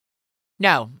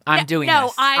No, I'm doing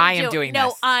this. I am doing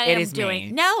this. It is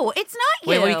me. No, it's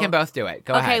not you. Wait, we can both do it.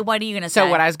 Go ahead. Okay, what are you going to say? So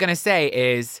what I was going to say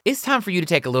is, it's time for you to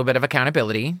take a little bit of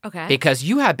accountability. Okay. Because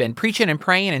you have been preaching and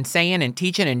praying and saying and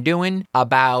teaching and doing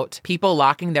about people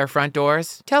locking their front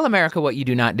doors. Tell America what you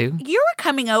do not do. You were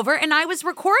coming over and I was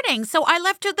recording, so I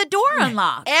left the door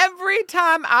unlocked. Every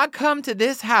time I come to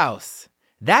this house,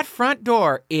 that front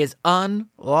door is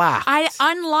unlocked. I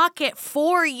unlock it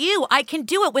for you. I can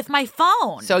do it with my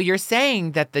phone. So you're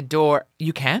saying that the door,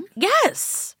 you can?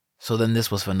 Yes. So then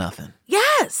this was for nothing.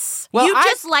 Yes. Well, you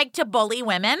just like to bully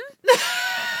women?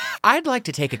 I'd like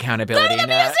to take accountability. Play the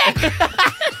music!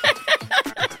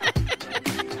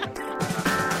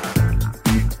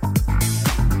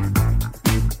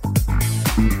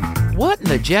 What in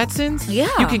the Jetsons? Yeah.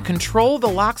 You can control the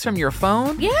locks from your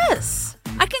phone? Yes.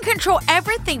 I can control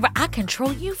everything, but I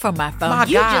control you from my phone.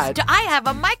 My God. I have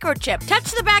a microchip.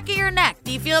 Touch the back of your neck.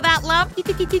 Do you feel that lump?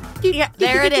 Yeah,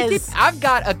 there it is. I've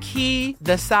got a key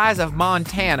the size of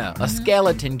Montana, a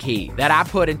skeleton key that I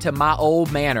put into my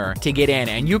old manor to get in,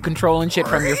 and you controlling shit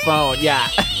from your phone. Yeah.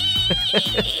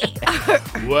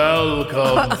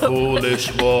 Welcome,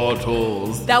 foolish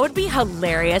mortals. That would be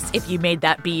hilarious if you made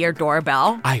that be your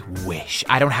doorbell. I wish.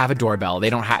 I don't have a doorbell. They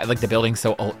don't have, the building's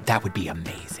so old. That would be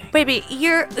amazing. Baby,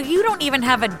 you don't even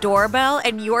have a doorbell,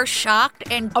 and you're shocked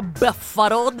and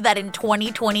befuddled that in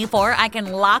 2024 I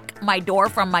can lock my door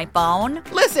from my phone?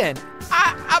 Listen,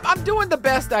 I'm doing the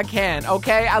best I can,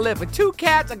 okay? I live with 2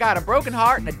 cats, I got a broken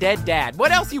heart, and a dead dad.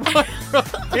 What else you want from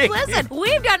me? Listen,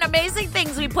 we've done amazing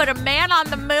things. We put a man on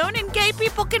the moon, and gay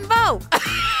people can vote.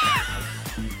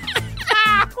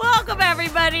 Welcome,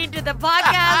 everybody, to the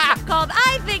podcast called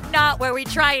I Think Not, where we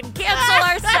try and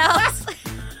cancel ourselves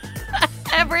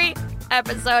every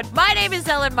episode. My name is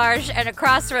Ellen Marsh, and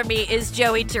across from me is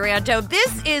Joey Taranto.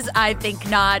 This is I Think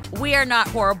Not. We are not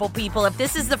horrible people. If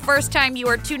this is the first time you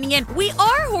are tuning in, we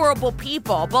are horrible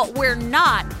people, but we're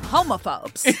not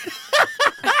homophobes.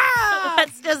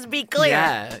 Let's just be clear.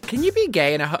 Yeah. Can you be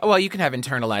gay in well, you can have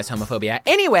internalized homophobia.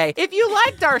 Anyway, if you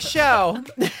liked our show,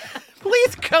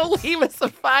 please go leave us a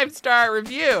 5-star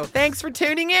review. Thanks for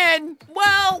tuning in.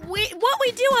 Well, what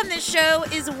we do on this show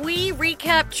is we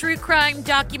recap true crime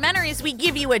documentaries. We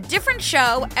give you a different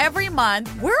show every month.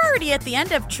 We're already at the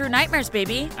end of True Nightmares,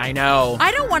 baby. I know.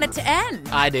 I don't want it to end.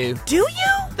 I do. Do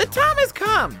you? The time has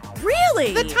come.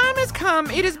 Really? The time has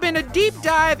come. It has been a deep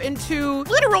dive into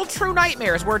literal true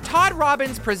nightmares where Todd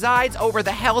Robbins presides over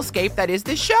the hellscape that is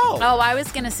this show. Oh, I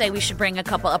was going to say we should bring a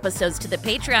couple episodes to the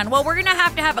Patreon. Well, we're going to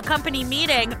have a company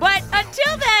meeting. But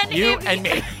until then... You and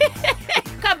me.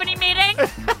 Company meeting?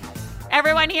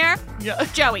 Everyone here? Yeah.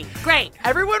 Joey, great.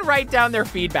 Everyone write down their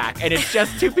feedback, and it's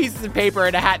just 2 pieces of paper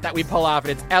and a hat that we pull off,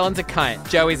 and it's Ellen's a cunt,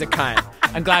 Joey's a cunt.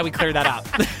 I'm glad we cleared that up.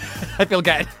 I feel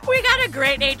good. We got a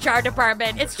great HR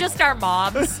department. It's just our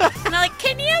moms. And they're like,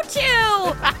 can you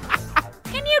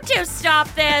two stop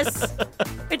this?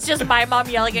 It's just my mom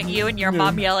yelling at you and your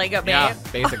mom yelling at me. Yeah,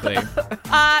 basically. No,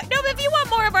 but if you want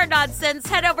more of our nonsense,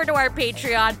 head over to our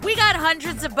Patreon. We got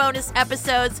hundreds of bonus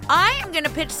episodes. I am going to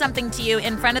pitch something to you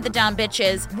in front of the dumb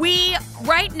bitches. We,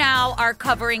 right now, are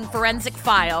covering Forensic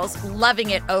Files.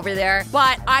 Loving it over there.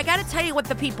 But I got to tell you what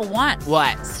the people want.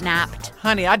 What? Snapped.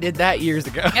 Honey, I did that years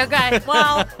ago. Okay,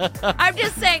 well, I'm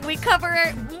just saying we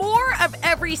cover more of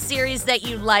every series that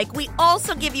you like. We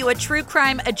also give you a true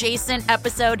crime adjacent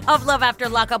episode of Love After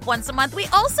Lockup once a month. We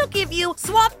also give you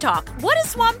Swamp Talk. What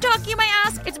is Swamp Talk, you may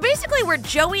ask? It's basically where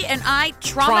Joey and I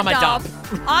trauma dump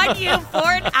on you for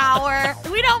an hour.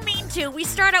 We don't mean to. We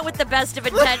start out with the best of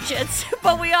intentions,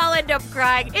 but we all end up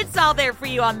crying. It's all there for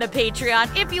you on the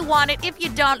Patreon. If you want it, if you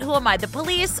don't, who am I? The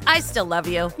police? I still love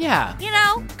you. Yeah. You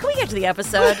know, can we get to the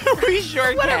episode? We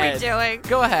sure What can. are we doing?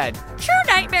 Go ahead. True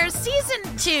Nightmares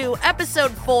Season 2,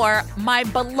 Episode 4, My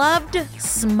Beloved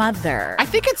Smother. I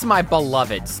think it's my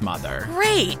beloved Smother.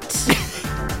 Great.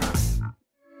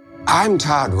 I'm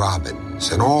Todd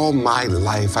Robbins, and all my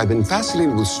life I've been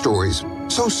fascinated with stories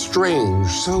so strange,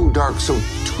 so dark, so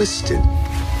twisted,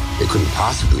 they couldn't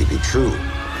possibly be true.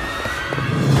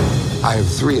 I have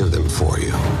 3 of them for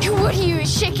you. What are you, a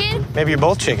chicken? Maybe you're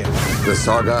both chicken. The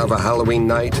saga of a Halloween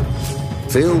night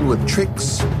filled with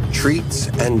tricks, treats,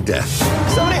 and death.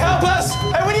 Somebody help us!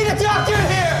 Hey, we need a doctor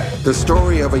here! The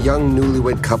story of a young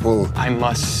newlywed couple I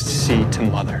must see to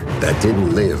Mother. that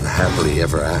didn't live happily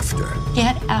ever after.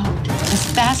 Get out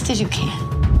as fast as you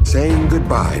can. Saying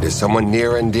goodbye to someone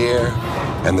near and dear,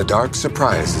 and the dark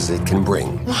surprises it can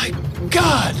bring. My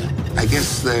God! I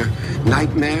guess they're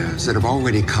nightmares that have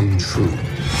already come true.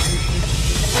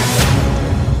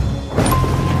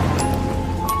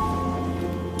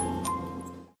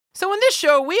 So in this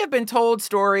show, we have been told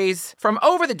stories from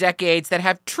over the decades that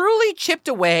have truly chipped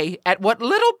away at what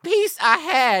little peace I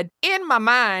had in my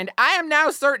mind. I am now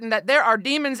certain that there are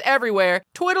demons everywhere,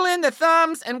 twiddling their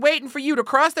thumbs and waiting for you to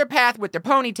cross their path with their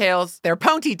ponytails. Their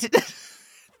pointy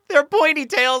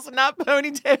tails, not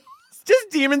ponytails.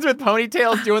 Just demons with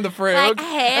ponytails doing the frog. Like,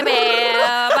 hey,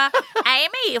 babe,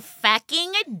 I'm a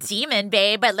fucking demon,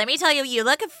 babe, but let me tell you, you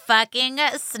look fucking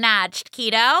snatched,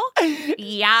 keto.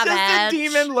 Yeah, Just bitch. a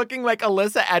demon looking like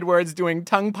Alyssa Edwards doing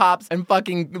tongue pops and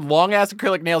fucking long-ass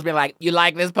acrylic nails being like, you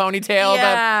like this ponytail?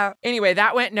 Yeah. Anyway,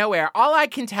 that went nowhere. All I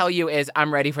can tell you is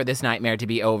I'm ready for this nightmare to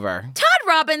be over. Todd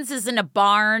Robbins is in a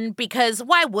barn because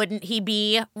why wouldn't he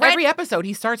be? Every episode,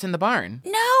 he starts in the barn.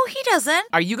 No, he doesn't.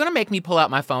 Are you going to make me pull out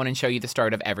my phone and show you the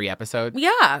start of every episode?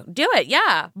 Yeah, do it,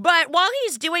 yeah. But while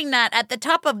he's doing that, at the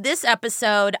top of this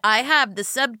episode, I have the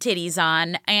sub-titties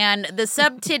on, and the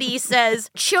sub-titty says,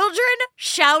 children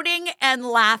shouting and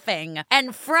laughing.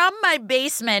 And from my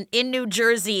basement in New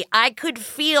Jersey, I could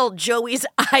feel Joey's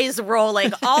eyes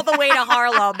rolling all the way to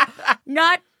Harlem.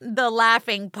 Not the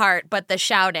laughing part, but the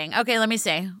shouting. Okay, let me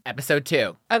see. Episode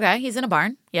 2. Okay, he's in a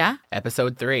barn. Yeah?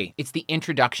 Episode 3. It's the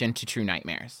introduction to True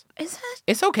Nightmares. Is it?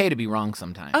 It's okay to be wrong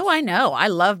sometimes. Oh, I know. I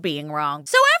love being wrong.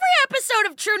 So every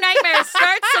episode of True Nightmares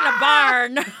starts in a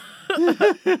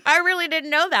barn. I really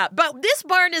didn't know that. But this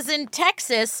barn is in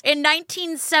Texas in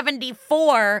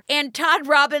 1974, and Todd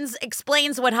Robbins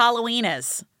explains what Halloween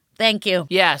is. Thank you.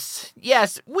 Yes.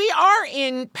 We are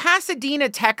in Pasadena,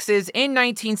 Texas in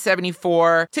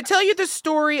 1974 to tell you the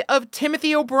story of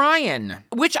Timothy O'Brien,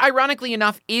 which ironically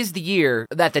enough is the year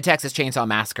that the Texas Chainsaw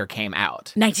Massacre came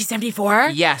out. 1974?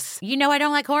 Yes. You know I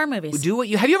don't like horror movies.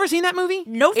 Have you ever seen that movie?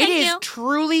 No, thank you. It is you.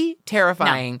 truly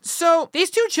terrifying. No. So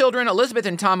these two children, Elizabeth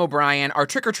and Tom O'Brien, are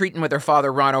trick-or-treating with their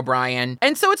father, Ron O'Brien.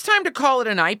 And so it's time to call it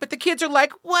a night, but the kids are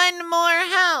like, one more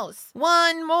house.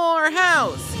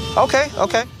 Okay.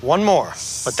 One more.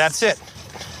 But that's it.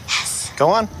 Go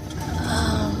on.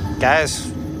 Guys,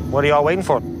 what are y'all waiting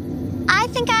for? I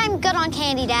think I'm good on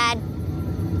candy, Dad.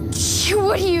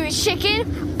 What are you, a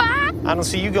chicken? I don't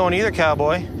see you going either,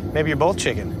 cowboy. Maybe you're both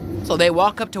chicken. So they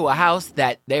walk up to a house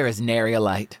that there is nary a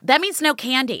light. That means no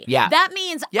candy. Yeah. That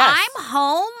means Yes. I'm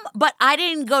home, but I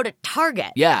didn't go to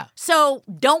Target. Yeah. So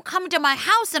don't come to my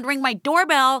house and ring my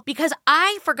doorbell because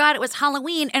I forgot it was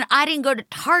Halloween and I didn't go to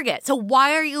Target. So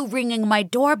why are you ringing my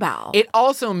doorbell? It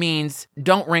also means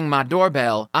don't ring my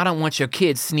doorbell. I don't want your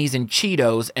kids sneezing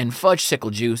Cheetos and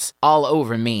fudgesicle juice all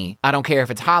over me. I don't care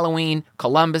if it's Halloween,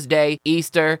 Columbus Day,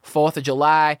 Easter, 4th of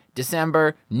July,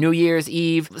 December, New Year's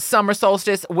Eve, summer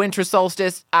solstice, winter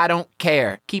solstice. I don't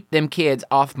care. Keep them kids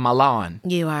off my lawn.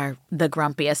 You are the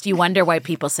grumpiest. You wonder why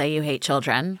people say you hate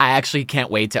children. I actually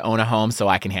can't wait to own a home so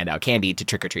I can hand out candy to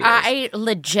trick-or-treaters. I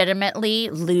legitimately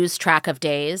lose track of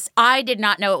days. I did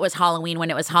not know it was Halloween when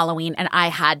it was Halloween, and I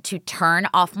had to turn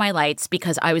off my lights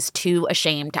because I was too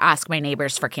ashamed to ask my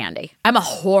neighbors for candy. I'm a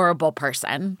horrible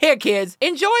person. Here, kids,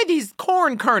 enjoy these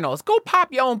corn kernels. Go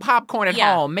pop your own popcorn at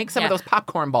home. Make some of those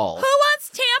popcorn balls. Who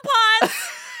wants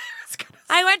tampons?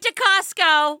 I went to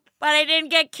Costco, but I didn't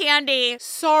get candy.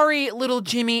 Sorry, little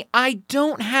Jimmy, I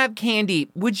don't have candy.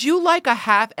 Would you like a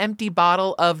half-empty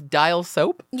bottle of Dial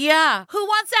soap? Yeah. Who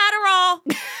wants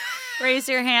Adderall? Raise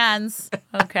your hands.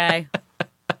 Okay.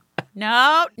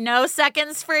 No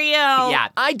seconds for you. Yeah,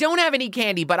 I don't have any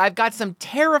candy, but I've got some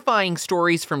terrifying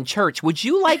stories from church. Would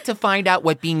you like to find out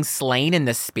what being slain in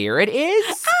the spirit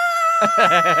is?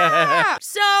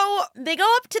 So they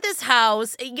go up to this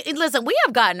house. Listen, we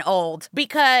have gotten old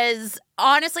because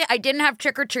honestly, I didn't have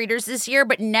trick-or-treaters this year,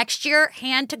 but next year,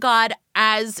 hand to God,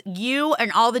 as you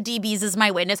and all the DBs as my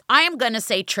witness, I am going to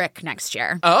say trick next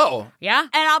year. Oh. Yeah? And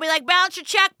I'll be like, balance your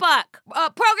checkbook.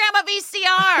 Program a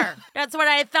VCR. That's what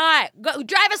I thought. Go,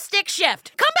 drive a stick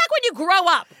shift. Come back when you grow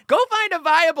up. Go find a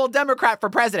viable Democrat for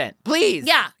president, please.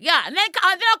 Yeah. And then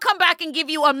I'll come back and give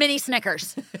you a mini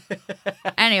Snickers.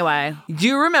 Anyway. Do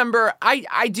you remember,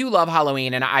 I do love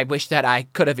Halloween, and I wish that I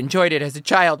could have enjoyed it as a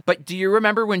child, but do you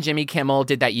remember when Jimmy Kimmel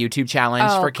did that YouTube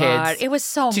challenge for kids? God, it was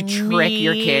so to mean. trick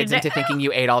your kids into thinking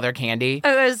you ate all their candy?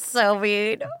 It was so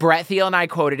mean. Brett Thiel and I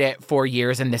quoted it for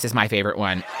years, and this is my favorite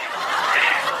one.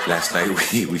 Last night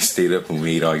we stayed up and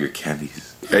we ate all your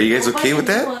candies. Are you guys okay with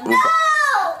that? No!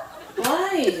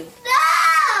 Why?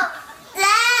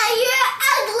 No, you're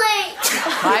ugly.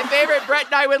 My favorite, Brett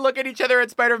and I would look at each other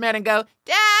at Spider-Man and go,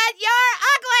 Dad, you're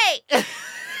ugly!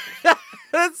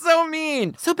 That's so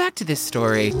mean. So back to this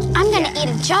story. I'm gonna eat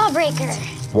a jawbreaker.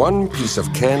 One piece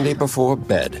of candy before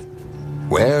bed.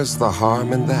 Where's the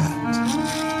harm in that?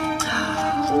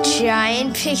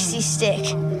 Giant pixie stick.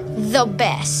 The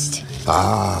best.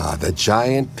 Ah, the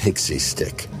giant pixie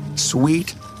stick.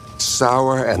 Sweet,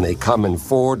 sour, and they come in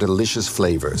 4 delicious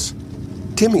flavors.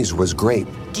 Timmy's was grape.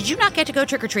 Did you not get to go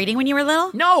trick-or-treating when you were little?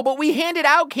 No, but we handed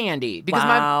out candy.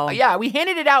 Because we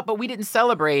handed it out, but we didn't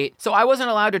celebrate. So I wasn't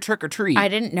allowed to trick-or-treat. I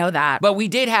didn't know that. But we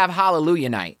did have Hallelujah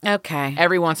night. Okay.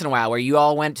 Every once in a while, where you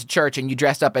all went to church and you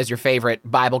dressed up as your favorite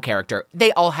Bible character.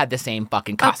 They all had the same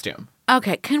fucking costume.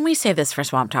 Okay, can we save this for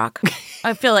Swamp Talk?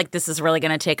 I feel like this is really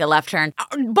going to take a left turn.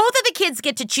 Both of the kids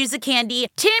get to choose a candy.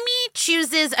 Timmy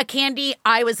chooses a candy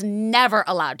I was never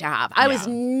allowed to have. I was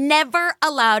never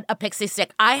allowed a pixie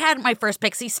stick. I had my first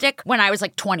pixie stick when I was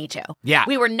like 22. Yeah.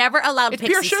 We were never allowed It's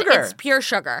pixie pure sticks. sugar. It's pure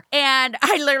sugar. And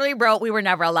I literally wrote we were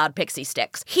never allowed pixie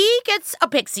sticks. He gets a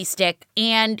pixie stick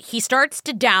and he starts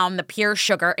to down the pure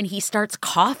sugar and he starts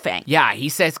coughing. Yeah, he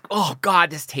says, oh, God,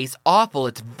 this tastes awful.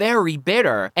 It's very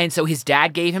bitter. And so his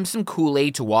dad gave him some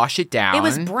Kool-Aid to wash it down. It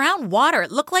was brown water.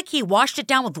 It looked like he washed it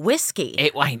down with whiskey.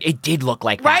 It did look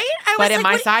like that. Right? But in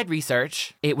my side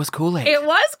research, it was Kool-Aid. It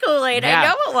was Kool-Aid. Yeah. I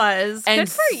know it was. And good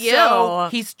for you. So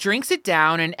he drinks it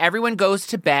down and everyone goes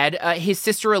to bed. His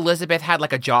sister Elizabeth had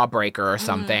like a jawbreaker or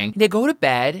something. They go to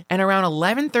bed and around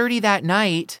 11:30 that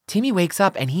night, Timmy wakes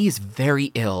up and he is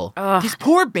very ill. This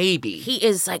poor baby. He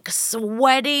is like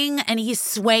sweating and he's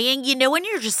swaying. You know when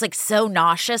you're just like so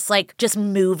nauseous, like just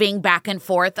moving back and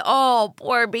forth? Oh,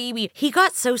 poor baby. He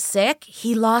got so sick,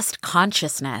 he lost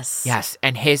consciousness. Yes,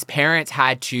 and his parents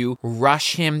had to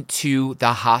rush him to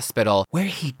the hospital where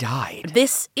he died.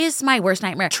 This is my worst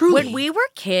nightmare. Truly. When we were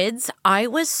kids, I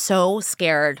was so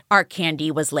scared our candy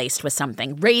was laced with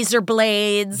something. Razor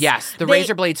blades. Yes, the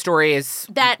razor blade story is...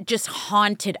 That just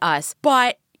haunted us.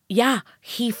 But yeah,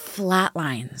 he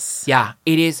flatlines. Yeah,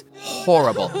 it is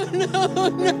horrible.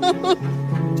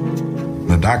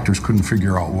 The doctors couldn't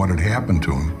figure out what had happened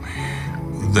to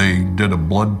him. They did a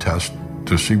blood test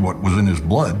to see what was in his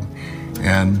blood,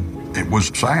 and it was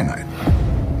cyanide.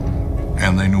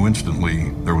 And they knew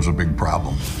instantly there was a big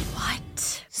problem.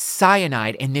 What?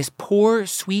 Cyanide in this poor,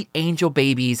 sweet angel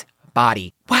baby's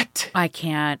body. What? I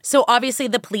can't. So obviously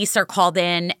the police are called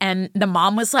in, and the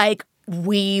mom was like,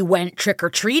 we went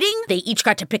trick-or-treating. They each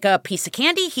got to pick a piece of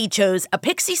candy. He chose a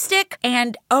pixie stick.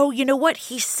 And, oh, you know what?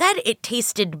 He said it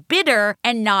tasted bitter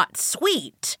and not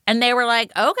sweet. And they were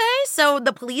like, okay. So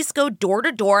the police go door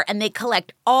to door and they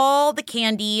collect all the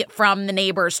candy from the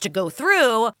neighbors to go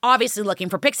through, obviously looking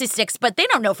for pixie sticks, but they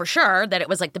don't know for sure that it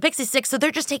was like the pixie sticks. So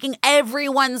they're just taking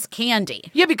everyone's candy.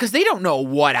 Yeah, because they don't know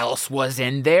what else was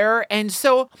in there. And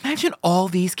so imagine all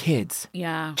these kids.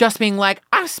 Yeah. Just being like,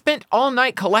 I've spent all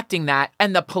night collecting that,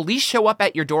 and the police show up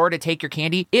at your door to take your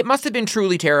candy. It must have been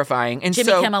truly terrifying. And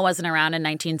Jimmy Kimmel wasn't around in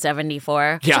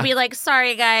 1974. Yeah. To be like,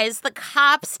 sorry guys, the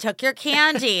cops took your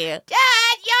candy. Dad,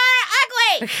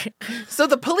 you're ugly. So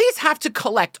the police have to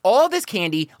collect all this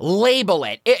candy, label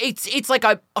it. It's like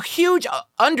a huge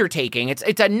undertaking.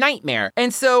 It's a nightmare.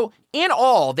 And so in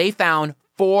all, they found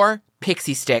 4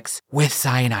 pixie sticks with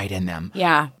cyanide in them.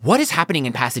 Yeah. What is happening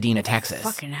in Pasadena, Texas?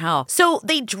 Fucking hell. So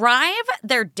they drive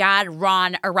their dad,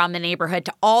 Ron, around the neighborhood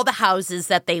to all the houses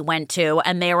that they went to,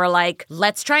 and they were like,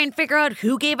 let's try and figure out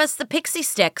who gave us the pixie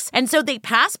sticks. And so they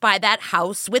passed by that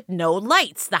house with no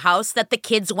lights, the house that the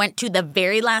kids went to, the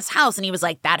very last house. And he was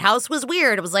like, that house was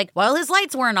weird. It was like, well, his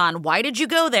lights weren't on. Why did you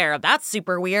go there? That's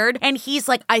super weird. And he's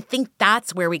like, I think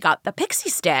that's where we got the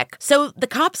pixie stick. So the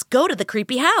cops go to the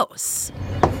creepy house.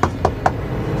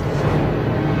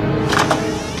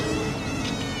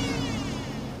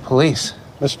 Police.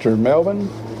 Mr. Melvin,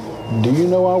 do you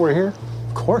know why we're here?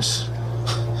 Of course.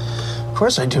 Of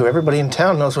course I do. Everybody in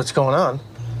town knows what's going on.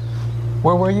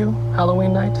 Where were you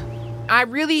Halloween night? I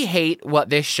really hate what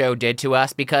this show did to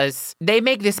us because they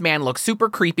make this man look super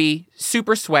creepy,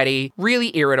 super sweaty,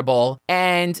 really irritable.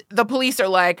 And the police are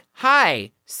like,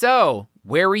 hi, so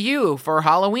where were you for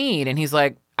Halloween? And he's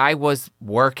like, I was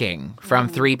working from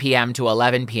 3 p.m. to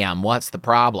 11 p.m. What's the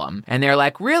problem? And they're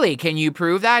like, really? Can you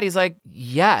prove that? He's like,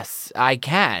 yes, I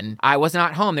can. I was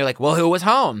not home. They're like, well, who was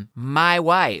home? My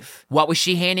wife. What was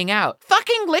she handing out?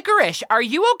 Fucking licorice. Are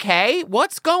you okay?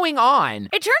 What's going on?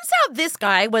 It turns out this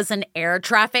guy was an air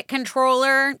traffic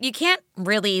controller. You can't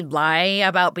really lie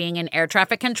about being an air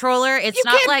traffic controller. It's you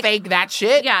not can't like fake that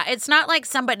shit. Yeah, it's not like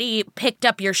somebody picked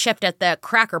up your shift at the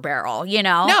Cracker Barrel, you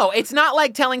know? No, it's not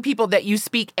like telling people that you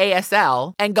speak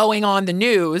ASL and going on the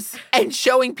news and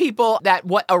showing people that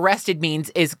what arrested means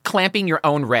is clamping your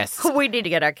own wrists. We need to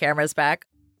get our cameras back.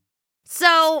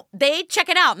 So they check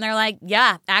it out and they're like,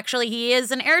 yeah, actually he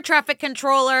is an air traffic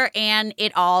controller, and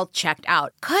it all checked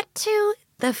out. Cut to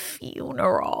the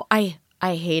funeral. I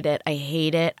hate it. I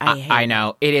hate it. I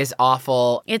know. It is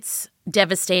awful. It's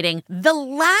devastating. The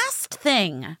last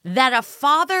thing that a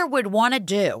father would want to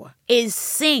do is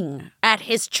sing at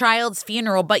his child's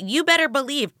funeral, but you better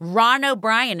believe Ron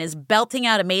O'Brien is belting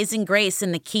out Amazing Grace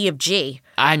in the key of G.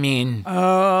 I mean...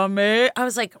 I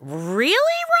was like, really,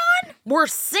 Ron? We're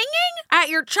singing at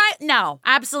your child? No,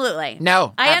 absolutely.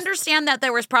 No. I understand that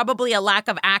there was probably a lack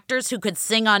of actors who could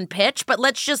sing on pitch, but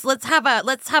let's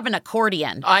have an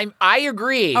accordion. I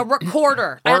agree. A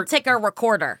recorder. I'll take a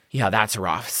recorder. Yeah, that's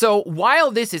rough. So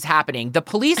while this is happening, the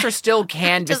police are still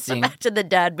canvassing. Just imagine the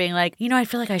dad being like, I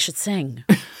feel like I should sing.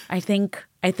 I think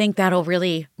that'll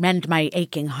really mend my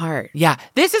aching heart. Yeah,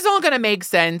 this is all going to make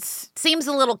sense. Seems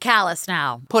a little callous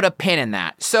now. Put a pin in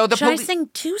that. So Should I sing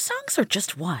 2 songs or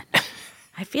just 1?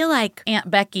 I feel like Aunt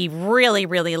Becky really,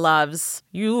 really loves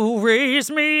You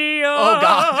Raise Me Up. Oh,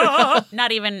 God.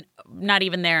 Not even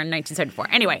there in 1974.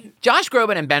 Anyway. Josh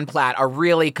Groban and Ben Platt are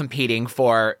really competing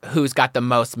for who's got the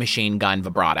most machine gun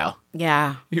vibrato.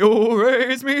 Yeah. You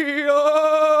raise me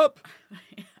up.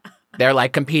 They're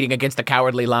like competing against the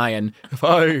Cowardly Lion. If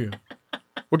I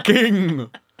were king of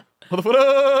the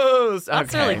foothills.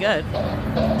 That's really good.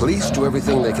 Police do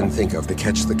everything they can think of to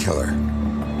catch the killer.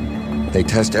 They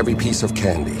test every piece of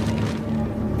candy.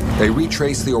 They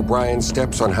retrace the O'Brien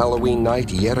steps on Halloween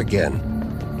night yet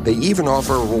again. They even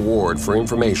offer a reward for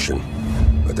information,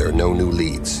 but there are no new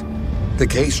leads. The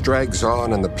case drags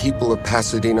on, and the people of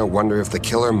Pasadena wonder if the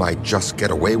killer might just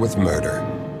get away with murder.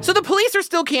 So the police are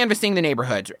still canvassing the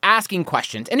neighborhoods, asking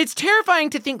questions, and it's terrifying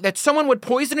to think that someone would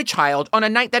poison a child on a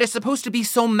night that is supposed to be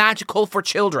so magical for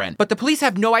children. But the police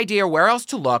have no idea where else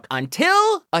to look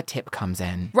until a tip comes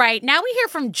in. Right. Now we hear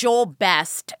from Joel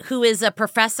Best, who is a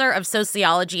professor of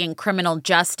sociology and criminal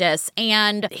justice,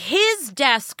 and his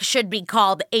desk should be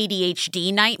called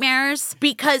ADHD Nightmares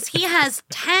because he has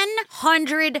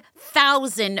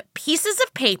 100,000 pieces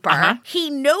of paper.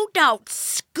 He no doubt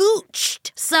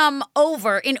scooched some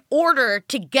over in order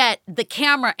to get the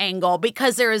camera angle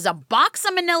because there is a box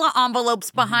of manila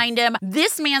envelopes behind him.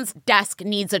 This man's desk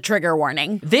needs a trigger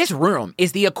warning. This room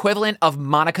is the equivalent of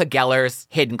Monica Geller's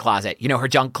hidden closet. You know, her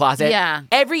junk closet? Yeah.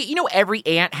 Every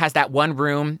aunt has that one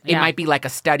room. It might be like a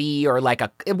study or like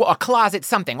a closet,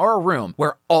 something, or a room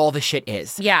where all the shit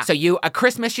is. Yeah. So at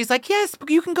Christmas, she's like, yes,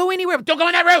 you can go anywhere, but don't go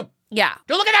in that room. Yeah.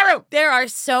 Don't look in that room. There are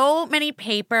so many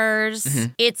papers.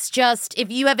 It's just, if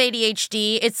you have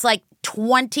ADHD, it's like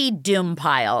 20 doom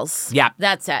piles. Yeah.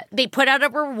 That's it. They put out a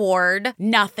reward,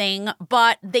 nothing,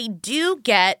 but they do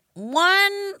get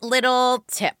one little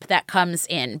tip that comes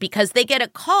in because they get a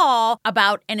call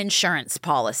about an insurance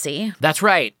policy. That's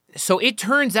right. So it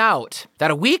turns out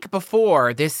that a week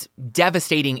before this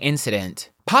devastating incident,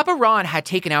 Papa Ron had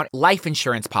taken out life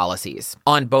insurance policies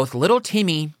on both little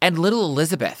Timmy and little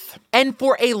Elizabeth, and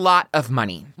for a lot of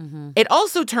money. It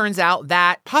also turns out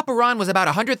that Papa Ron was about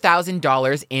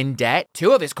 $100,000 in debt.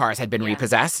 2 of his cars had been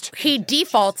repossessed. He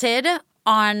defaulted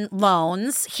on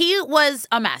loans. He was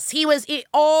a mess. It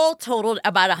all totaled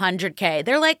about $100K.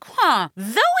 They're like,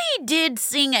 though he did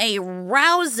sing a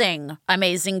rousing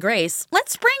Amazing Grace,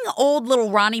 let's bring old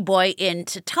little Ronnie boy in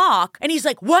to talk. And he's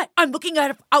like, what? I'm looking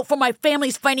out for my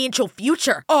family's financial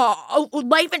future.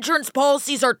 Life insurance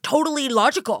policies are totally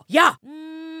logical. Yeah.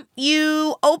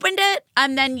 You opened it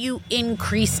and then you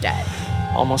increased it.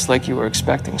 Almost like you were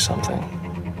expecting something.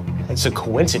 It's a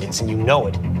coincidence and you know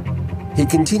it. He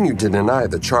continued to deny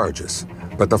the charges,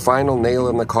 but the final nail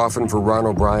in the coffin for Ron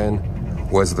O'Brien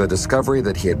was the discovery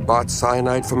that he had bought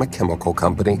cyanide from a chemical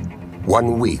company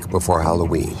 1 week before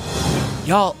Halloween.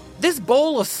 Y'all, this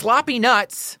bowl of sloppy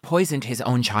nuts poisoned his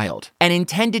own child and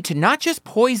intended to not just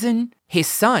poison his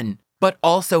son, but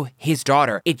also his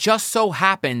daughter. It just so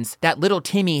happens that little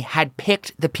Timmy had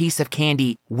picked the piece of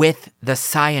candy with the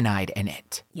cyanide in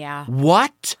it. Yeah.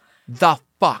 What the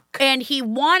fuck? And he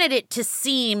wanted it to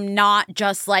seem not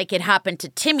just like it happened to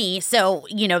Timmy, so,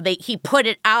 he put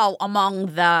it out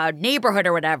among the neighborhood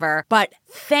or whatever, but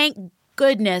thank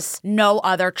goodness no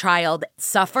other child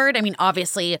suffered. I mean,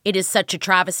 obviously, it is such a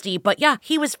travesty, but yeah,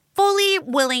 he was fully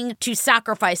willing to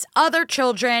sacrifice other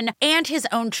children and his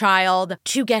own child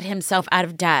to get himself out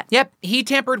of debt. Yep, he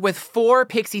tampered with 4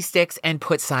 pixie sticks and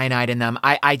put cyanide in them.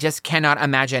 I just cannot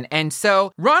imagine. And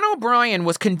so Ron O'Brien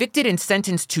was convicted and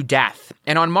sentenced to death.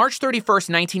 And on March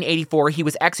 31st, 1984, he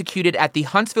was executed at the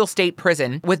Huntsville State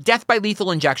Prison with death by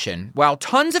lethal injection, while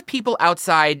tons of people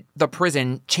outside the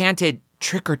prison chanted,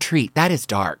 "Trick or treat." That is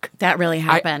dark. That really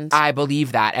happened. I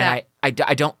believe that. And I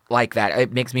don't like that.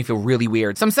 It makes me feel really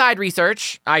weird. Some side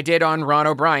research I did on Ron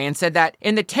O'Brien said that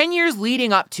in the 10 years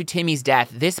leading up to Timmy's death,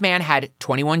 this man had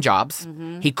 21 jobs.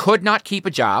 He could not keep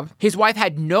a job. His wife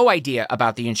had no idea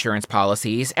about the insurance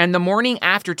policies. And the morning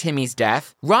after Timmy's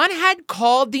death, Ron had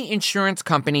called the insurance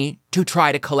company to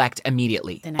try to collect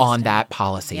immediately on that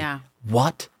policy. Yeah.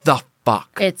 What the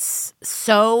fuck? It's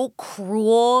so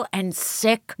cruel and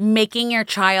sick, making your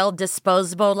child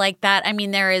disposable like that. I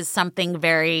mean, there is something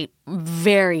very,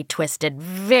 very twisted,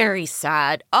 very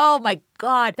sad. Oh my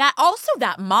God. That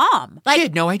mom. She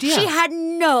had no idea. She had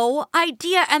no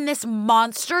idea. And this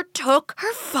monster took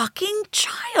her fucking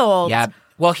child. Yeah.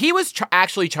 Well, he was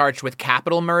actually charged with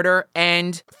capital murder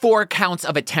and 4 counts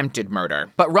of attempted murder.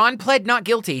 But Ron pled not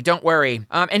guilty, don't worry.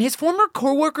 And his former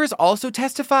coworkers also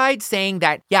testified, saying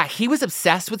that, yeah, he was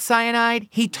obsessed with cyanide.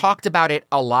 He talked about it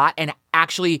a lot and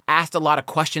actually asked a lot of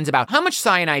questions about how much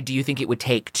cyanide do you think it would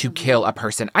take to kill a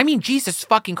person? I mean, Jesus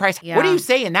fucking Christ. Yeah. What do you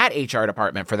say in that HR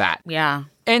department for that? Yeah.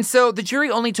 And so the jury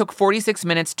only took 46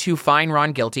 minutes to find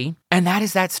Ron guilty. And that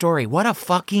is that story. What a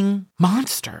fucking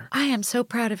monster. I am so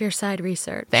proud of your side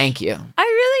research. Thank you. I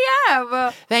really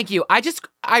am. Thank you. I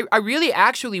really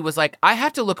actually was like, I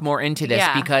have to look more into this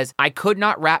because I could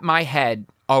not wrap my head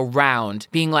around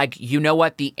being like, you know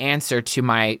what the answer to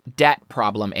my debt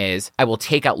problem is? I will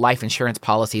take out life insurance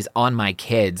policies on my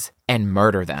kids and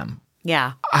murder them.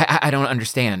 Yeah. I don't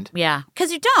understand. Yeah.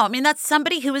 Because you don't. I mean, that's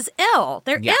somebody who is ill.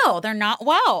 They're ill. They're not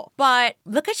well. But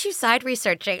look at you side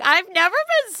researching. I've never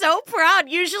been so proud.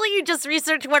 Usually you just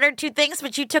research 1 or 2 things,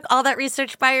 but you took all that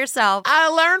research by yourself. I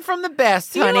learned from the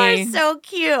best, honey. You are so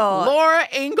cute. Laura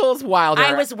Ingalls Wilder.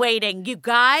 I was waiting. You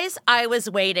guys, I was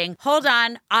waiting. Hold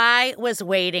on. I was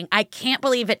waiting. I can't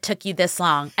believe it took you this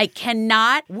long. I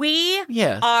cannot. Can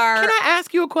I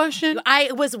ask you a question?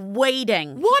 I was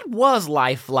waiting. What was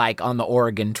life like on the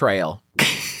Oregon Trail?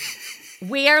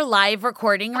 We are live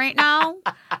recording right now,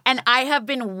 and I have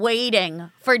been waiting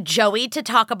for Joey to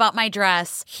talk about my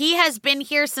dress. He has been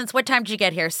here since, what time did you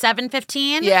get here?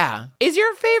 7:15? Yeah. Is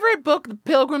your favorite book The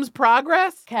Pilgrim's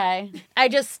Progress? Okay.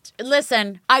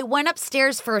 Listen, I went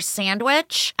upstairs for a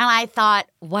sandwich, and I thought,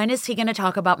 when is he going to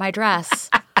talk about my dress?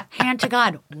 Hand to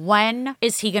God, when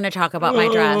is he going to talk about my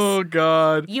dress? Oh,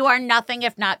 God. You are nothing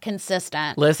if not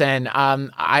consistent. Listen,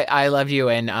 I love you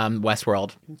in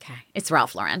Westworld. Okay. It's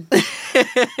Ralph Lauren.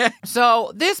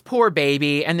 So this poor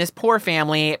baby and this poor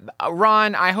family,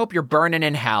 Ron, I hope you're burning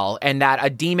in hell and that a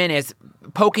demon is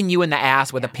poking you in the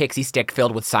ass with a pixie stick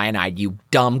filled with cyanide, you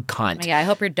dumb cunt. Yeah, I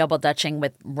hope you're double dutching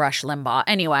with Rush Limbaugh.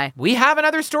 Anyway. We have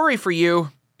another story for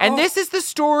you. And this is the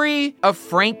story of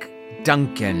Frank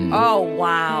Duncan. Oh,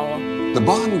 wow. The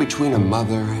bond between a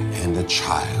mother and a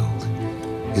child.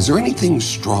 Is there anything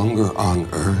stronger on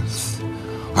earth?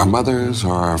 Our mothers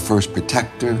are our first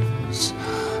protectors,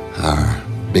 our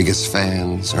biggest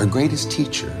fans, our greatest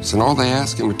teachers, and all they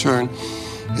ask in return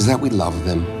is that we love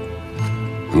them.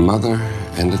 A mother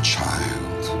and a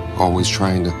child, always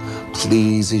trying to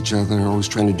please each other, always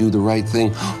trying to do the right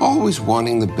thing, always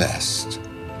wanting the best.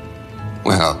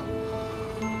 Well,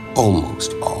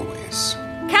 almost always.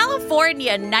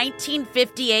 California,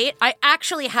 1958. I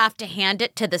actually have to hand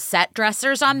it to the set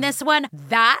dressers on this one.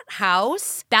 That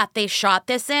house that they shot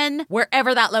this in,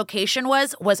 wherever that location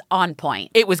was on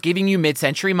point. It was giving you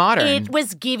mid-century modern. It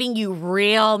was giving you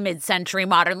real mid-century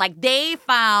modern. Like, they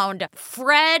found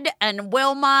Fred and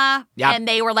Wilma, and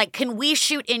they were like, can we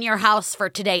shoot in your house for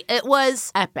today? It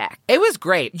was epic. It was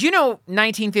great. You know,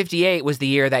 1958 was the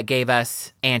year that gave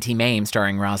us Auntie Mame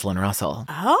starring Rosalind Russell.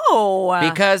 Oh.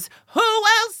 Because who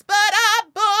else but a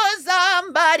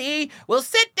bosom buddy will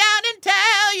sit down and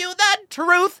tell you the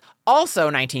truth? Also,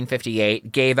 1958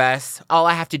 gave us All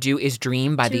I Have to Do Is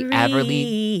Dream by the Everly.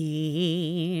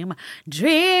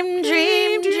 Dream.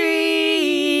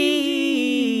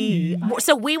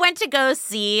 So we went to go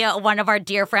see one of our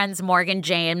dear friends, Morgan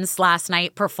James, last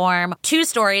night perform 2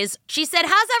 stories. She said,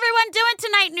 how's everyone doing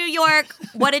tonight, New York?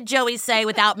 What did Joey say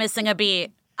without missing a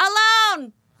beat?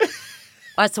 Alone.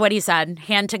 That's what he said.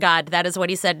 Hand to God. That is what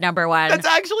he said, number 1. That's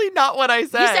actually not what I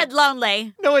said. You said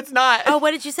lonely. No, it's not. Oh,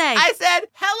 what did you say? I said,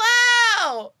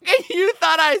 hello! And you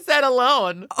thought I said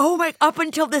alone. Oh, my, up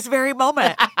until this very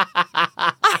moment.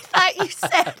 I thought you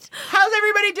said, how's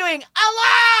everybody doing?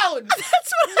 Alone!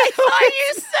 That's what I thought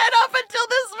you said up until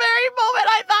this very moment.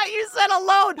 I thought you said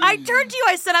alone. I turned to you.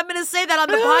 I said, I'm going to say that on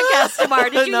the podcast tomorrow.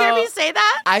 Did you hear me say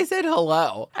that? I said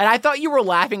hello. And I thought you were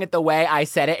laughing at the way I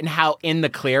said it and how in the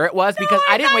clear it was because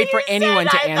I didn't wait for anyone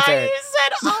to answer. I thought you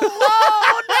said alone.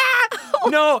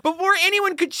 No, before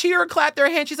anyone could cheer or clap their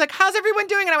hands, she's like, how's everyone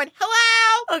doing? And I went,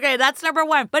 hello. Okay, that's number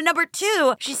 1. But number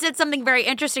 2, she said something very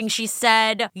interesting. She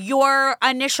said, your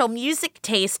initial music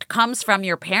taste comes from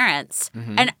your parents.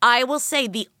 Mm-hmm. And I will say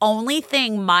the only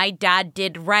thing my dad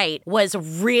did right was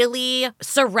really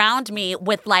surround me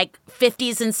with like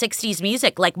 50s and 60s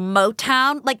music, like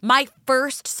Motown. Like my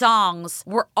first songs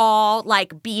were all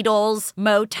like Beatles,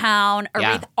 Motown,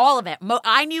 Aretha, all of it.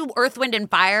 I knew Earth, Wind, and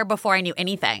Fire before I knew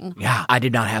anything. Yeah. I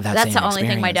did not have that That's same the only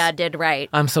thing my experience. dad did right.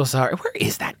 I'm so sorry. Where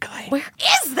is that guy? Where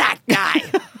is that guy?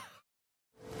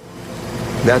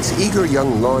 That's eager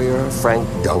young lawyer Frank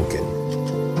Duncan.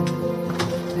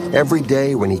 Every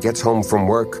day when he gets home from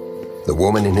work, the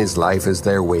woman in his life is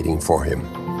there waiting for him.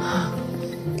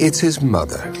 It's his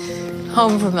mother,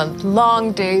 Home from a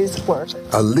long day's work.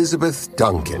 Elizabeth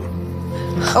Duncan.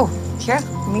 Oh, here,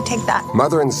 let me take that.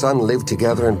 Mother and son live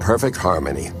together in perfect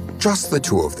harmony, just the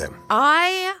two of them.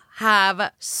 I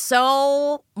have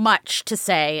so much to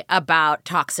say about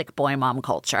toxic boy mom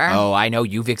culture. Oh, I know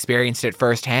you've experienced it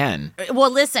firsthand.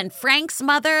 Well, listen, Frank's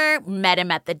mother met him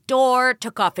at the door,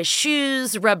 took off his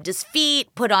shoes, rubbed his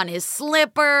feet, put on his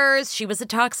slippers. She was a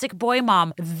toxic boy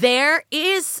mom. There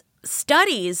is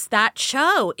studies that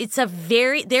show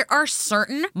there are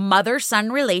certain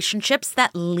mother-son relationships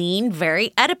that lean very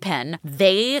Oedipin.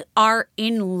 They are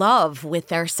in love with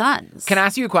their sons. Can I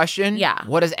ask you a question? Yeah.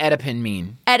 What does Oedipin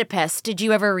mean? Oedipus, did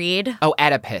you ever read? Oh,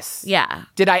 Oedipus. Yeah.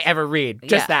 Did I ever read?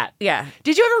 Just that. Yeah.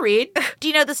 Did you ever read? Do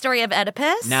you know the story of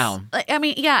Oedipus? No. I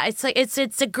mean, yeah,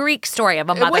 it's a Greek story of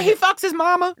a mother. Wait, he fucks his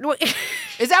mama?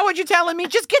 Is that what you're telling me?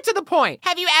 Just get to the point.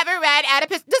 Have you ever read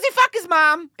Oedipus? Does he fuck his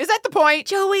mom? Is that the point?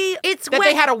 Joey, it's that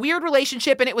they had a weird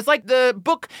relationship, and it was like the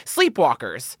book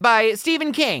Sleepwalkers by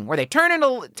Stephen King, where they turn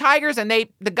into tigers and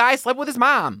the guy slept with his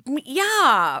mom.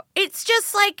 Yeah, it's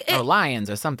just like lions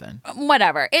or something.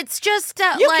 Whatever. It's just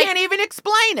you can't even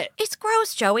explain it. It's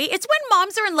gross, Joey. It's when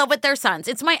moms are in love with their sons.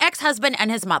 It's my ex-husband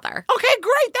and his mother. Okay,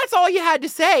 great. That's all you had to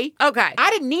say. Okay.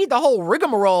 I didn't need the whole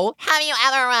rigmarole. Have you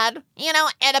ever read,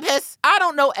 Oedipus? I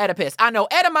don't know Oedipus. I know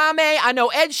Edamame, I know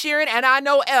Ed Sheeran, and I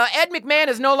know Ed McMahon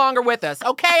is no longer with us.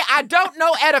 Okay, I don't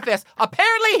know Oedipus.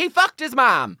 Apparently, he fucked his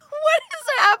mom. What is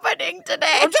happening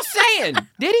today? I'm just saying.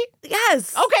 Did he?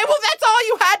 Yes. Okay, well, that's all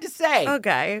you had to say.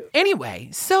 Okay. Anyway,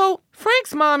 so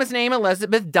Frank's mom is named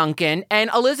Elizabeth Duncan,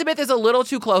 and Elizabeth is a little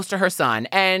too close to her son.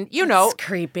 And, That's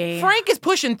creepy. Frank is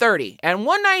pushing 30. And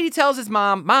one night he tells his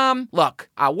mom, Mom, look,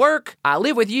 I work, I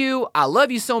live with you, I love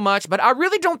you so much, but I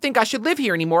really don't think I should live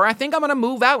here anymore. I think I'm gonna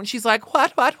move out. And she's like,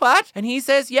 what? And he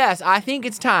says, yes, I think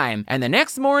it's time. And the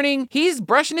next morning, he's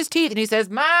brushing his teeth and he says,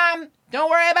 Mom, don't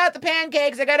worry about the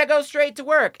pancakes. I gotta go straight to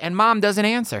work. And Mom doesn't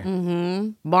answer.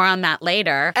 Mm-hmm. More on that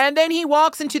later. And then he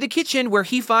walks into the kitchen where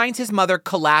he finds his mother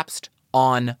collapsed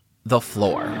on the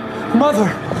floor. Mother!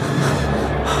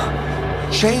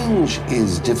 Change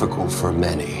is difficult for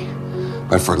many.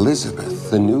 But for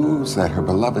Elizabeth, the news that her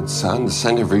beloved son, the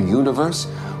center of her universe,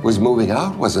 was moving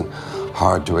out wasn't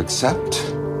hard to accept.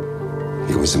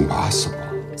 It was impossible.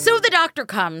 So the doctor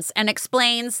comes and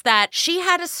explains that she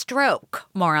had a stroke.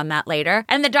 More on that later.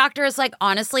 And the doctor is like,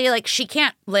 honestly, she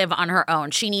can't live on her own.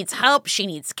 She needs help. She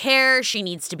needs care. She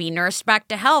needs to be nursed back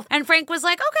to health. And Frank was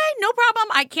like, okay, no problem.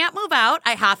 I can't move out.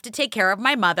 I have to take care of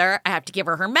my mother. I have to give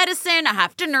her medicine. I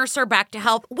have to nurse her back to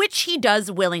health, which he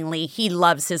does willingly. He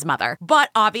loves his mother.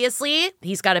 But obviously,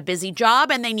 he's got a busy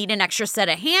job and they need an extra set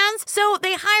of hands. So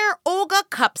they hire Olga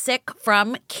Kupsik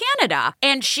from Canada.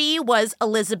 And she was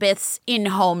Elizabeth's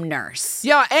in-home nurse.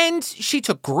 Yeah, and she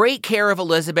took great care of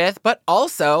Elizabeth, but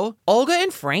also Olga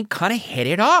and Frank kind of hit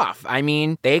it off. I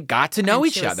mean, they got to know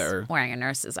each other. Wearing a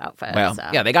nurse's outfit. Well, so.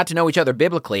 Yeah, they got to know each other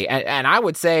biblically. And I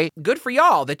would say, good for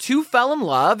y'all. The two fell in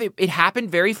love. It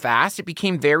happened very fast. It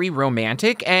became very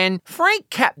romantic. And Frank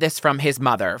kept this from his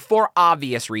mother for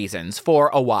obvious reasons for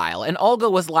a while. And Olga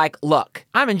was like, look,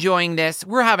 I'm enjoying this.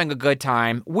 We're having a good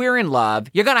time. We're in love.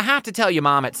 You're going to have to tell your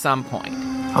mom at some point.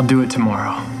 I'll do it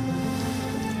tomorrow.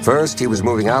 First, he was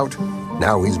moving out.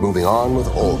 Now he's moving on with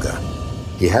Olga.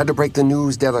 He had to break the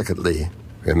news delicately.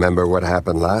 Remember what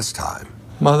happened last time.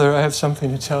 Mother, I have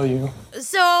something to tell you.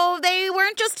 So they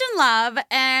weren't just in love,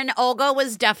 and Olga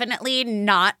was definitely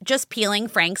not just peeling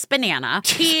Frank's banana.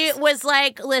 He was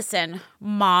like, listen,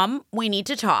 Mom, we need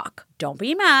to talk. Don't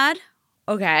be mad,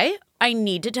 okay? I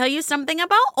need to tell you something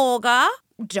about Olga.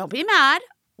 Don't be mad.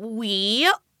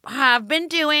 We have been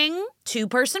doing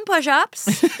 2-person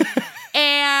push-ups.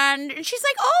 And she's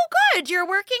like, oh, good, you're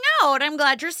working out. I'm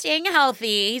glad you're staying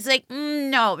healthy. He's like,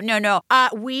 no.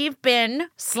 We've been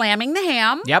slamming the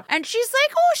ham. Yep. And she's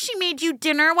like, oh, she made you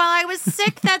dinner while I was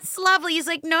sick. That's lovely. He's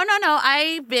like, no.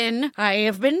 I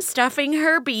have been stuffing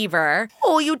her beaver.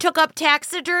 Oh, you took up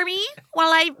taxidermy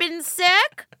while I've been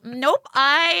sick? Nope,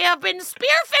 I have been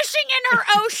spearfishing in her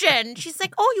ocean. She's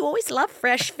like, oh, you always love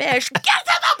fresh fish. Get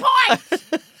to the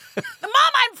point!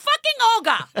 Mom, I'm fucking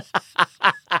Olga.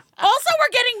 Also,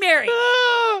 we're getting married.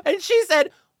 And she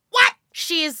said, what?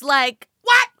 She's like,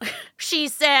 what? She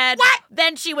said, what?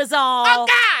 Then she was all, oh,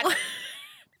 God.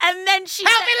 And then she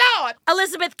help said, me, Lord.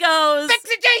 Elizabeth goes, fix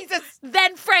it, Jesus.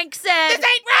 Then Frank said, this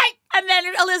ain't right. And then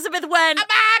Elizabeth went,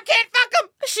 I can't fuck him.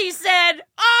 She said,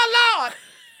 oh, Lord.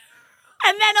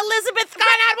 And then Elizabeth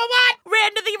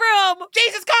ran to the room.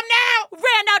 Jesus, come now.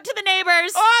 Ran out to the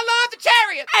neighbors. Oh, Lord, the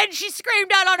chariot. And she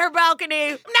screamed out on her balcony.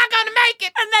 I'm not going to make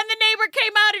it. And then the neighbor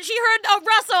came out and she heard a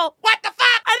rustle. What the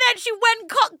fuck? And then she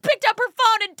went and picked up her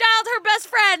phone and dialed her best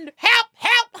friend. Help,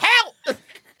 help, help.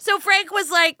 So Frank was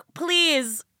like,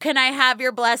 please, can I have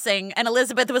your blessing? And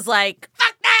Elizabeth was like,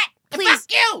 fuck that. Please.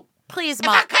 Fuck you. Please,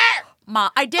 Ma. Fuck her. Ma,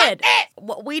 I did.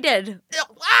 We did.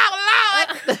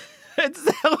 Oh, Lord.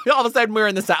 All of a sudden, we're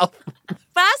in the South.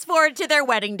 Fast forward to their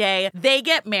wedding day. They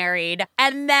get married.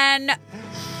 And then...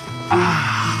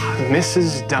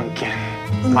 Mrs.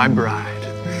 Duncan, my bride.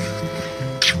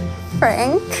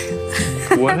 Frank?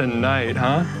 What a night,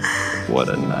 huh? What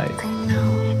a night.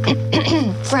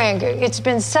 Frank, it's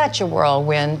been such a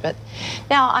whirlwind, but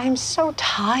now I'm so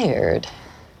tired.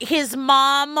 His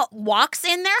mom walks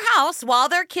in their house while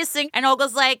they're kissing, and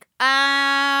Olga's like,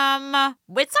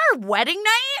 it's our wedding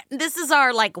night? This is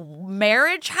our,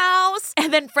 marriage house?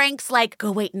 And then Frank's like,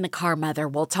 go wait in the car, Mother.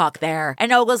 We'll talk there.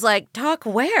 And Olga's like, talk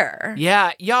where?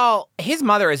 Yeah, y'all, his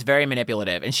mother is very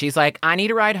manipulative, and she's like, I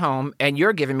need a ride home, and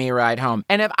you're giving me a ride home.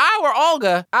 And if I were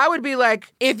Olga, I would be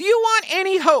like, if you want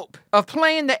any hope of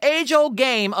playing the age-old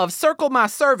game of circle my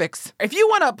cervix, if you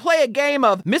want to play a game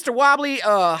of Mr. Wobbly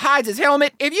hides his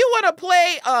helmet, if you want to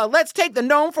play let's take the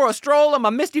gnome for a stroll in my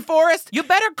misty forest, you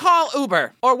better call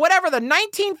Uber or whatever the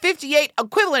 1958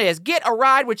 equivalent is. Get a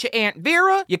ride with your Aunt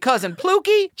Vera, your cousin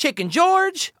Pluky, Chicken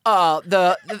George,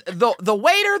 the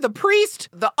waiter, the priest,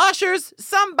 the ushers,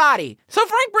 somebody. So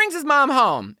Frank brings his mom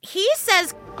home. He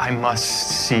says, I must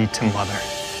see to Mother.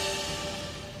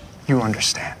 You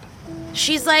understand.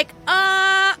 She's like,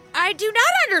 I do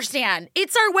not understand.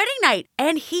 It's our wedding night.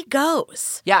 And he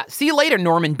goes. Yeah, see you later,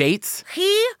 Norman Bates.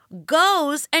 He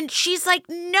goes, and she's like,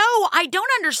 no, I don't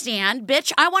understand,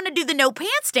 bitch. I want to do the no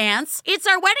pants dance. It's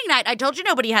our wedding night. I told you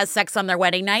nobody has sex on their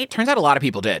wedding night. Turns out a lot of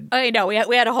people did. I know. We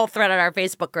had a whole thread on our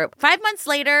Facebook group. 5 months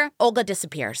later, Olga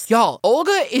disappears. Y'all,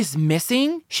 Olga is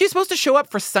missing. She's supposed to show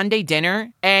up for Sunday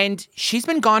dinner, and she's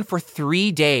been gone for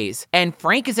 3 days. And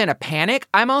Frank is in a panic.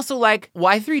 I'm also like,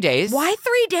 why 3 days? Why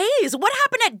 3 days? What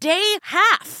happened at day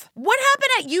half? What happened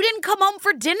at you didn't come home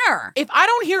for dinner? If I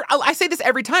don't hear, I say this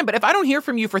every time, but if I don't hear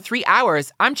from you for 3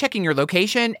 hours, I'm checking your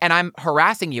location and I'm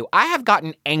harassing you. I have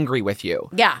gotten angry with you.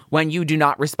 Yeah. When you do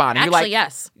not respond. And actually,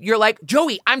 yes. You're like,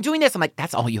 Joey, I'm doing this. I'm like,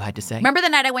 that's all you had to say? Remember the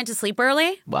night I went to sleep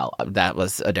early? Well, that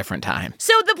was a different time.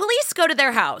 So the police go to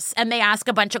their house and they ask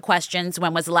a bunch of questions.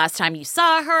 When was the last time you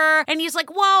saw her? And he's like,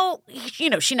 well,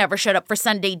 she never showed up for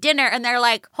Sunday dinner. And they're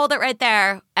like, hold it right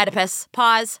there, Oedipus.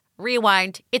 Pause.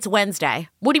 Rewind. It's Wednesday.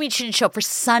 What do you mean she didn't show up for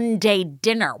Sunday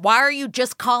dinner? Why are you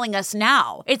just calling us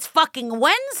now? It's fucking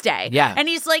Wednesday. Yeah. And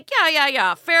he's like,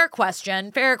 yeah. Fair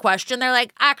question. They're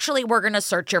like, actually, we're going to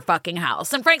search your fucking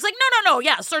house. And Frank's like, no.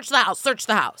 Yeah, search the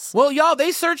house. Well, y'all,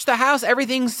 they searched the house.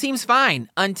 Everything seems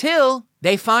fine until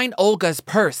they find Olga's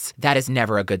purse. That is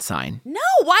never a good sign. No,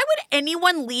 why would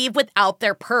anyone leave without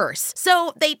their purse?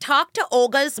 So they talked to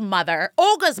Olga's mother,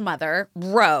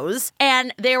 Rose,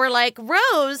 and they were like,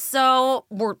 Rose, so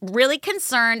we're really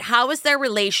concerned. How is their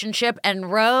relationship?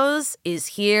 And Rose is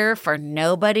here for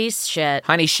nobody's shit.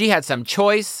 Honey, she had some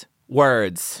choice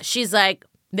words. She's like,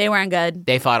 they weren't good.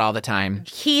 They fought all the time.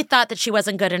 He thought that she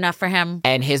wasn't good enough for him.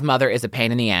 And his mother is a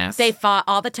pain in the ass. They fought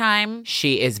all the time.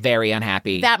 She is very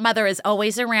unhappy. That mother is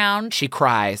always around. She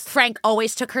cries. Frank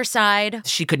always took her side.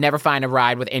 She could never find a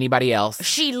ride with anybody else.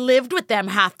 She lived with them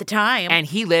half the time. And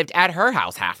he lived at her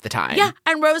house half the time. Yeah,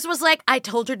 and Rose was like, I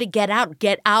told her to get out.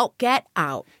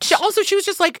 She was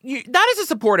just like, that is a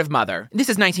supportive mother. This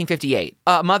is 1958.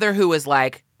 A mother who was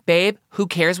like, babe, who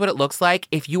cares what it looks like?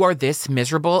 If you are this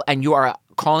miserable and you are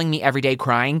calling me every day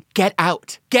crying, get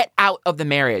out. Get out of the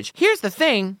marriage. Here's the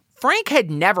thing. Frank had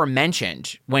never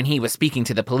mentioned when he was speaking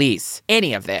to the police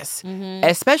any of this,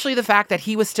 especially the fact that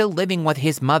he was still living with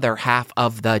his mother half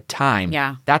of the time.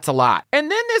 Yeah. That's a lot.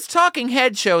 And then this talking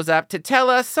head shows up to tell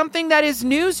us something that is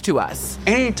news to us.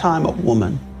 Anytime a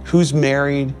woman who's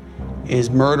married is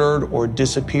murdered or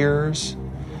disappears,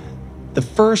 the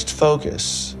first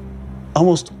focus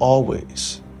almost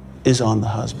always is on the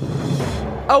husband.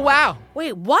 Oh, wow.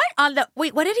 Wait, what?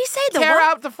 What did he say? Tear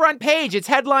out the front page. It's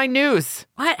headline news.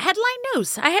 What? Headline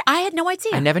news? I had no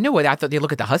idea. I never knew it. I thought they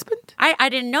look at the husband. I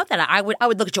didn't know that. I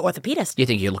would look at your orthopedist. You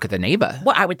think you look at the neighbor?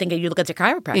 Well, I would think you look at your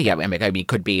chiropractor. Yeah, I mean, it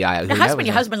could be... Your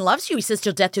husband loves you. He says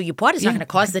till death do you part. It's not going to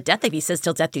cause the death if he says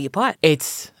till death do you part.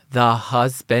 It's the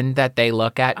husband that they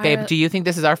look at. Babe, do you think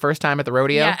this is our first time at the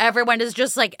rodeo? Yeah, everyone is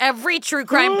just like, every true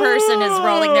crime person is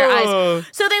rolling their eyes.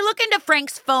 So they look into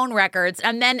Frank's phone records,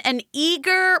 and then an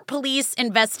eager police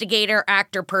investigator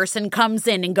actor person comes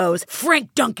in and goes,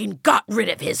 Frank Duncan got rid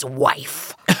of his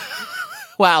wife.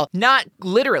 Well, not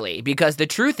literally, because the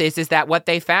truth is that what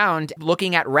they found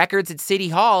looking at records at City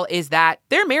Hall is that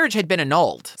their marriage had been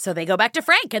annulled. So they go back to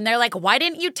Frank and they're like, why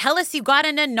didn't you tell us you got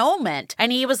an annulment?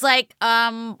 And he was like,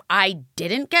 I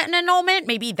didn't get an annulment.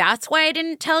 Maybe that's why I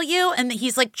didn't tell you. And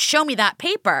he's like, show me that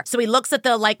paper. So he looks at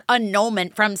the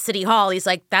annulment from City Hall. He's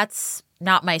like, that's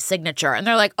not my signature. And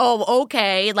they're like, oh,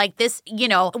 okay. Like this,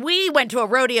 we went to a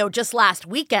rodeo just last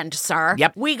weekend, sir.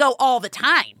 Yep. We go all the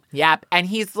time. Yep. And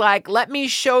he's like, let me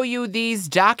show you these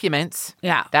documents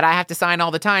that I have to sign all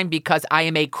the time because I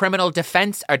am a criminal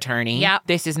defense attorney. Yep.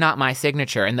 This is not my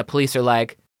signature. And the police are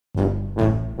like,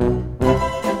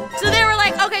 so they were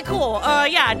like, okay, cool.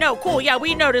 Cool. Yeah,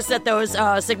 we noticed that those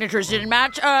signatures didn't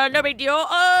match. No big deal.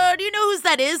 Do you know whose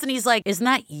that is? And he's like, isn't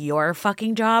that your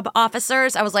fucking job,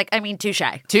 officers? I was like, touche.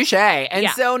 Touche. And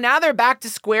so now they're back to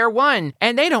square one,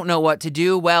 and they don't know what to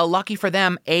do. Well, lucky for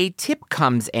them, a tip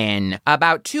comes in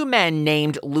about two men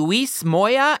named Luis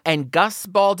Moya and Gus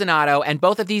Baldonado, and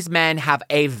both of these men have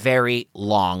a very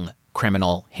long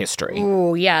criminal history.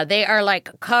 Ooh, yeah, they are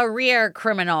like career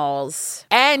criminals.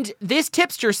 And this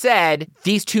tipster said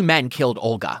these two men killed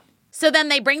Olga. So then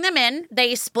they bring them in,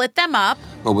 they split them up.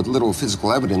 But with little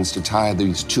physical evidence to tie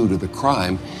these two to the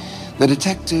crime, the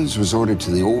detectives resorted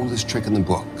to the oldest trick in the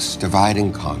books, divide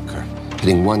and conquer,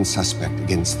 pitting one suspect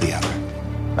against the other.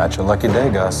 Not your lucky day,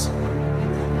 Gus.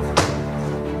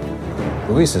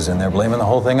 Luis is in there blaming the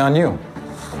whole thing on you.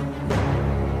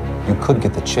 You could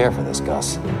get the chair for this,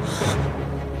 Gus.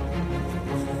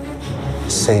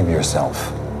 Save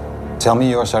yourself. Tell me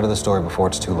your side of the story before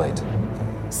it's too late.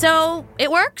 So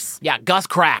it works? Yeah, Gus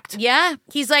cracked. Yeah.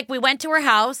 He's like, we went to her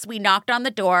house, we knocked on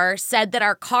the door, said that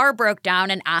our car broke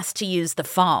down and asked to use the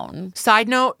phone. Side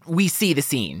note, we see the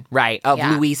scene, right, of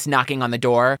Luis knocking on the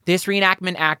door. This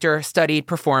reenactment actor studied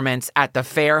performance at the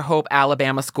Fairhope,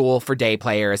 Alabama School for Day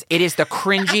Players. It is the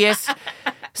cringiest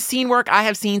scene work I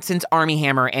have seen since Armie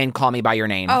Hammer and Call Me By Your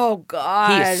Name. Oh,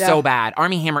 God. He is so bad.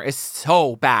 Armie Hammer is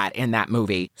so bad in that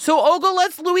movie. So Olga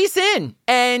lets Luis in.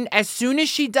 And as soon as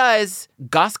she does,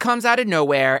 Gus comes out of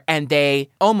nowhere and they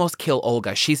almost kill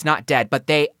Olga. She's not dead, but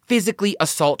they physically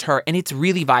assault her. And it's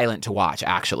really violent to watch,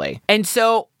 actually. And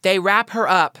so they wrap her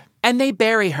up and they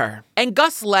bury her. And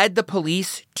Gus led the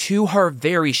police to her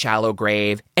very shallow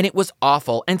grave. And it was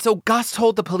awful. And so Gus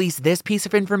told the police this piece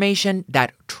of information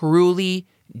that truly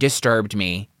disturbed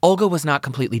me. Olga was not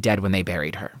completely dead when they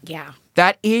buried her. Yeah.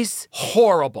 That is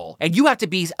horrible. And you have to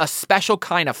be a special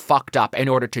kind of fucked up in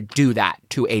order to do that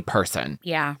to a person.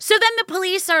 Yeah. So then the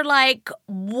police are like,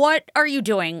 what are you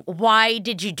doing? Why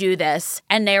did you do this?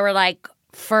 And they were like,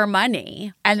 for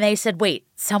money. And they said, wait,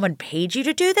 someone paid you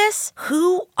to do this?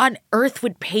 Who on earth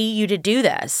would pay you to do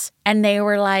this? And they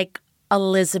were like,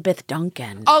 Elizabeth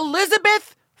Duncan.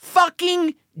 Elizabeth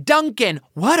fucking Duncan.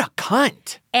 What a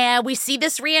cunt. And we see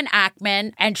this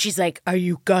reenactment, and she's like, are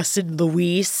you Gus and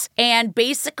Luis? And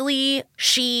basically,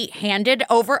 she handed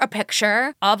over a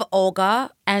picture of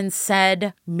Olga and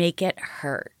said, make it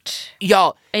hurt.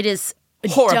 Y'all. It is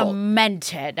horrible.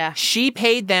 Demented. She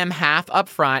paid them half up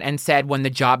front and said, when the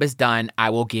job is done,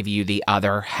 I will give you the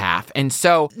other half. And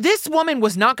so this woman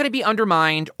was not going to be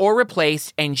undermined or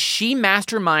replaced, and she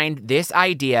masterminded this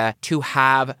idea to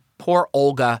have poor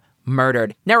Olga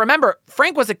murdered. Now remember,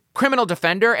 Frank was a criminal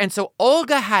defender, and so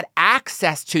Olga had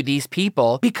access to these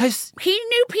people because he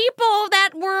knew people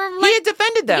that were he had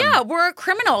defended them. Yeah, were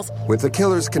criminals. With the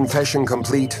killer's confession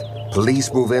complete,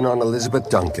 police move in on Elizabeth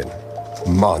Duncan,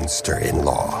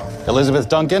 monster-in-law. Elizabeth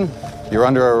Duncan, you're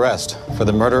under arrest for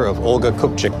the murder of Olga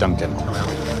Kupchik Duncan.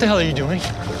 What the hell are you doing?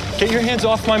 Get your hands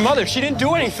off my mother. She didn't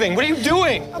do anything. What are you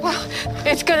doing? Well,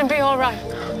 it's gonna be all right.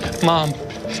 Mom.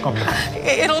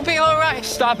 It'll be all right.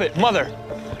 Stop it, Mother.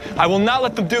 I will not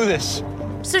let them do this.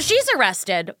 So she's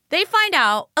arrested. They find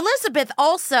out Elizabeth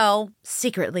also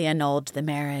secretly annulled the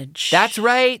marriage. That's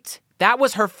right. That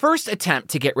was her first attempt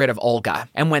to get rid of Olga.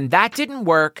 And when that didn't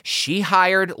work, she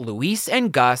hired Luis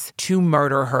and Gus to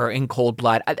murder her in cold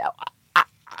blood.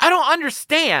 I don't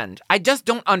understand. I just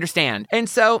don't understand. And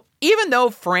so, even though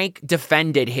Frank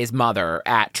defended his mother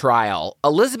at trial,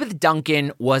 Elizabeth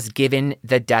Duncan was given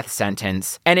the death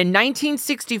sentence. And in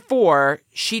 1964,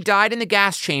 she died in the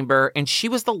gas chamber, and she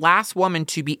was the last woman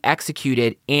to be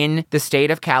executed in the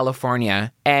state of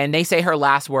California. And they say her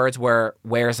last words were,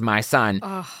 "Where's my son?"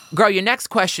 Ugh. Girl, your next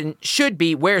question should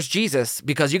be, where's Jesus?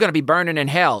 Because you're going to be burning in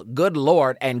hell. Good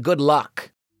Lord and good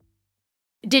luck.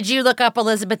 Did you look up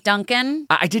Elizabeth Duncan?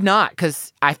 I did not,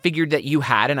 because I figured that you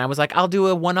had, and I was like, I'll do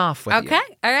a one-off with you. Okay,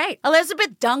 all right.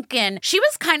 Elizabeth Duncan, she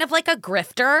was kind of like a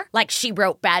grifter. Like, she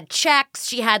wrote bad checks.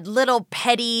 She had little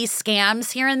petty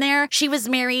scams here and there. She was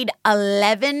married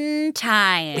 11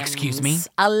 times. Excuse me?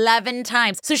 11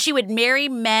 times. So she would marry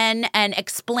men and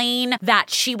explain that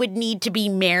she would need to be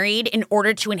married in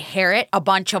order to inherit a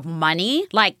bunch of money,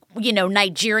 like, you know,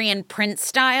 Nigerian prince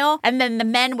style. And then the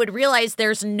men would realize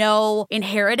there's no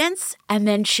inheritance, and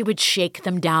then she would shake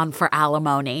them down for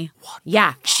alimony.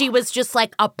 Yeah, she was just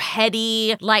like a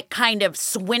petty, like kind of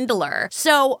swindler.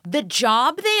 So the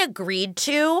job they agreed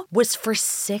to was for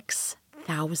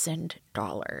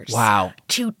 $6,000. Wow.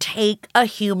 To take a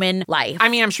human life. I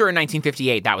mean, I'm sure in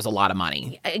 1958 that was a lot of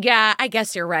money. Yeah, I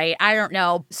guess you're right. I don't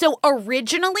know. So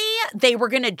originally, they were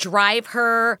going to drive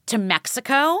her to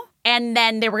Mexico, and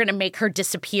then they were going to make her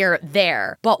disappear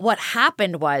there. But what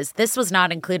happened was, this was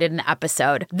not included in the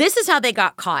episode. This is how they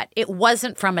got caught. It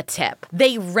wasn't from a tip.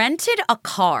 They rented a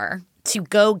car to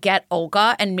go get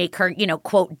Olga and make her, you know,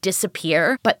 quote,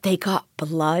 disappear. But they got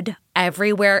blood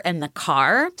everywhere in the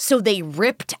car. So they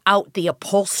ripped out the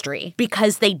upholstery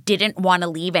because they didn't want to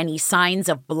leave any signs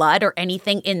of blood or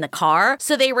anything in the car.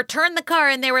 So they returned the car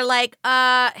and they were like,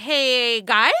 hey,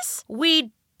 guys,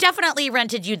 we definitely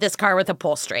rented you this car with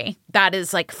upholstery. That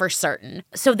is like for certain.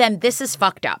 So then this is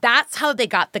fucked up. That's how they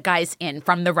got the guys in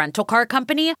from the rental car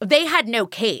company. They had no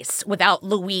case without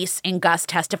Luis and Gus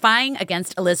testifying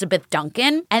against Elizabeth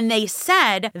Duncan. And they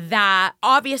said that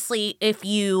obviously if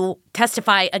you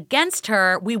testify against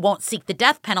her, we won't seek the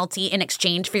death penalty in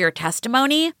exchange for your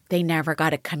testimony. They never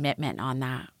got a commitment on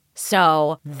that.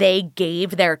 So they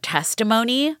gave their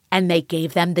testimony and they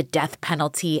gave them the death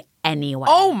penalty anyway.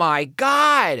 Oh my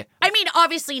God. I mean,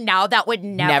 obviously now that would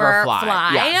never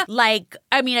fly. Yeah. Like,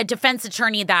 I mean, a defense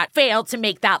attorney that failed to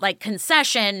make that like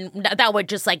concession, that would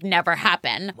just like never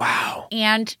happen. Wow.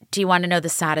 And do you want to know the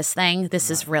saddest thing?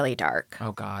 This is really dark.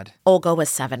 Oh God. Olga was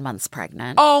 7 months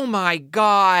pregnant. Oh my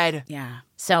God. Yeah.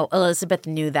 So Elizabeth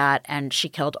knew that, and she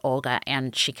killed Olga,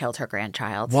 and she killed her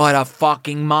grandchild. What a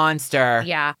fucking monster.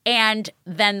 Yeah. And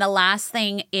then the last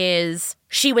thing is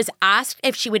she was asked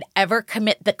if she would ever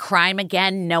commit the crime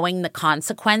again, knowing the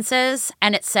consequences.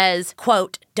 And it says,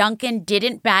 quote, Duncan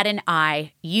didn't bat an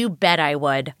eye. You bet I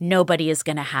would. Nobody is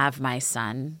going to have my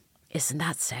son. Isn't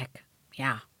that sick?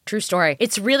 Yeah. True story.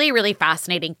 It's really, really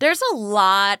fascinating. There's a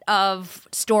lot of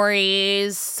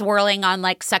stories swirling on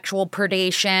like sexual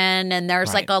predation, and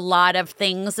there's like a lot of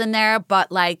things in there,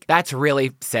 but like... That's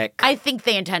really sick. I think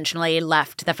they intentionally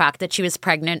left the fact that she was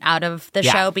pregnant out of the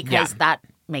show because that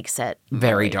makes it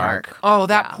very dark. Oh,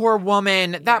 that poor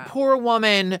woman. That poor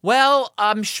woman. Well,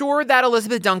 I'm sure that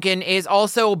Elizabeth Duncan is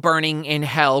also burning in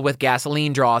hell with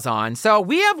gasoline draws on. So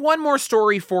we have one more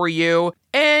story for you,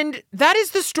 and that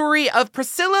is the story of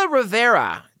Priscilla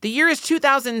Rivera. The year is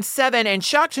 2007, and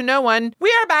shock to no one, we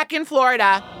are back in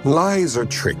Florida. Lies are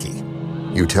tricky.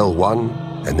 You tell one,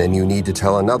 and then you need to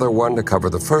tell another one to cover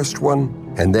the first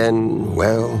one, and then,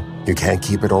 well, you can't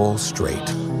keep it all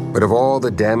straight. But of all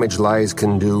the damage lies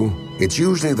can do, it's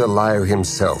usually the liar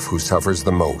himself who suffers the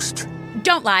most.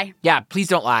 Don't lie. Yeah, please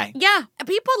don't lie. Yeah,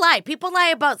 people lie. People lie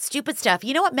about stupid stuff.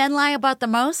 You know what men lie about the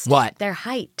most? What? Their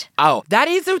height. Oh, that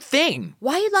is a thing.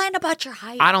 Why are you lying about your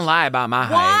height? I don't lie about my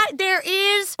height. Why? There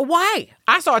is. Why?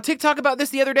 I saw a TikTok about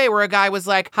this the other day where a guy was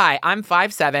like, hi, I'm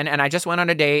 5'7", and I just went on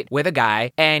a date with a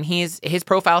guy, and his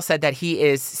profile said that he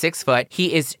is 6 foot.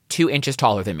 He is 2 inches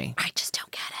taller than me. I just don't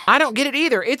get it. I don't get it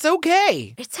either. It's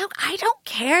okay. I don't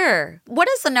care. What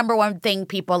is the number one thing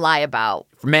people lie about?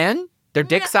 For men? Their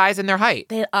dick size and their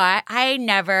height. I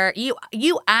never.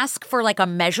 You ask for like a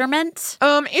measurement?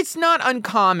 It's not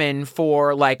uncommon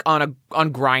for like on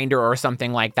Grindr or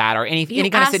something like that, or any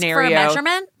kind of scenario. You ask for a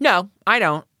measurement? No, I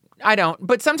don't.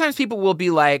 But sometimes people will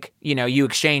be like, you know, you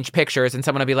exchange pictures and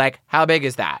someone will be like, how big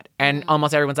is that? And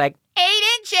almost everyone's like, 8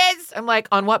 inches. I'm like,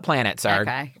 on what planet, sir?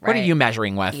 Okay, right. What are you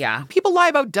measuring with? Yeah. People lie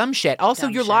about dumb shit. Also,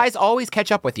 your lies always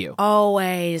catch up with you.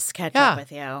 Always catch up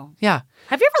with you. Yeah.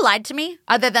 Have you ever lied to me?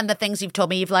 Other than the things you've told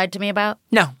me you've lied to me about?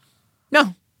 No.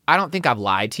 I don't think I've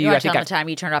lied to you. You want to tell them the time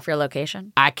you turned off your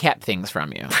location? I kept things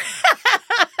from you.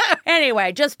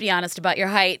 Anyway, just be honest about your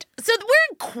height. So we're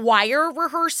in choir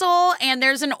rehearsal, and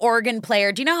there's an organ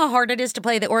player. Do you know how hard it is to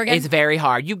play the organ? It's very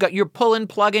hard. You're pulling,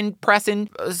 plugging, pressing,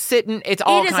 sitting. It's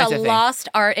all kinds of things. It is a lost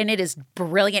art, and it is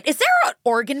brilliant. Is there an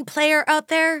organ player out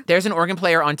there? There's an organ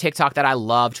player on TikTok that I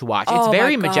love to watch. It's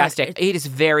very majestic. It is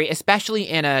very, especially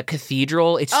in a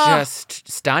cathedral, it's just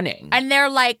stunning. And they're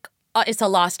like, it's a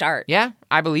lost art. Yeah,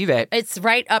 I believe it. It's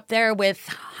right up there with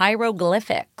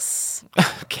hieroglyphics.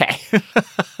 Okay.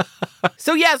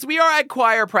 So yes, we are at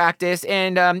choir practice,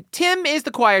 and Tim is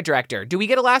the choir director. Do we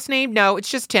get a last name? No,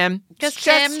 it's just Tim. Just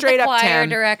Tim, straight the up choir Tim.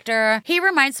 director. He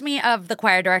reminds me of the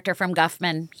choir director from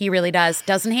Guffman. He really does,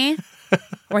 doesn't he?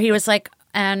 Where he was like,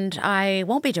 and I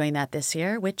won't be doing that this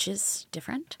year, which is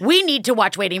different. We need to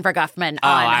watch Waiting for Guffman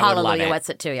on Hallelujah, What's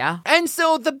It To Ya? And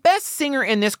so the best singer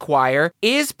in this choir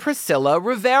is Priscilla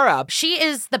Rivera. She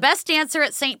is the best dancer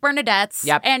at St. Bernadette's.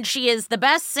 Yep. And she is the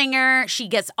best singer. She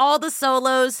gets all the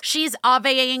solos. She's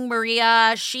Aveing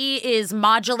Maria. She is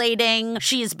modulating.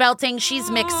 She's belting. She's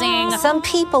mixing. Some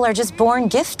people are just born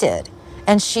gifted.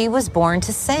 And she was born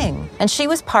to sing. And she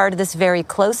was part of this very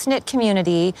close-knit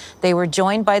community. They were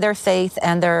joined by their faith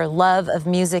and their love of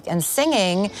music and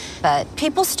singing. But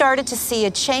people started to see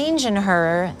a change in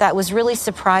her that was really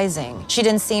surprising. She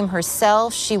didn't seem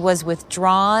herself. She was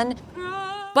withdrawn.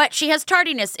 But she has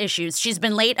tardiness issues. She's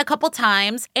been late a couple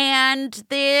times, and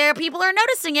people are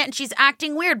noticing it, and she's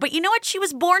acting weird. But you know what? She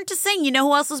was born to sing. You know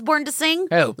who else was born to sing?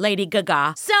 Who? Lady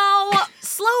Gaga. So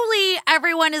slowly,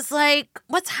 everyone is like,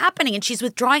 what's happening? And she's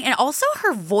withdrawing, and also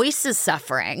her voice is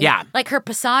suffering. Yeah. Like her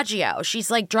passaggio. She's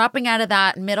like dropping out of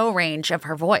that middle range of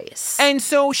her voice. And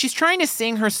so she's trying to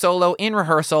sing her solo in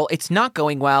rehearsal. It's not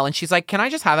going well. And she's like, can I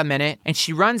just have a minute? And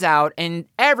she runs out, and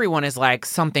everyone is like,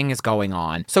 something is going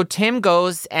on. So Tim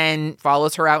goes and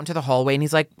follows her out into the hallway, and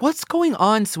he's like, what's going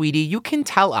on, sweetie? You can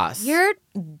tell us. Your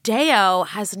Deo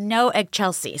has no egg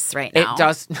Chelsea's right now. It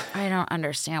does. I don't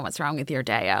understand what's wrong with your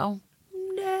Deo.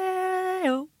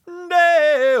 Deo.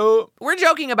 We're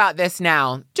joking about this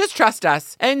now. Just trust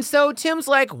us. And so Tim's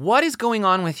like, what is going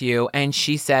on with you? And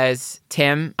she says,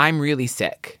 Tim, I'm really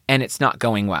sick and it's not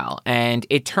going well. And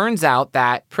it turns out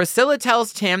that Priscilla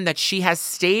tells Tim that she has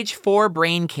stage 4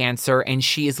 brain cancer and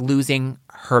she is losing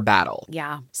her battle.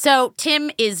 Yeah. So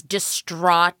Tim is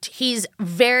distraught. He's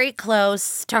very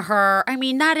close to her. I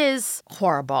mean, that is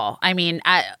horrible. I mean,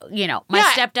 my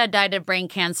stepdad died of brain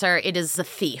cancer. It is a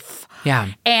thief. Yeah.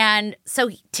 And so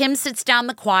Tim sits down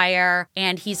the choir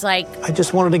and he's like, I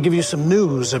just wanted to give you some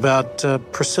news about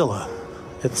Priscilla.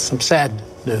 It's some sad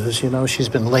news. You know, she's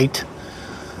been late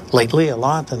lately a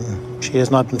lot, and she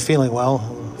has not been feeling well.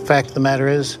 The fact of the matter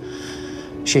is,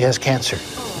 she has cancer.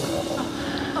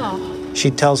 She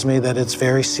tells me that it's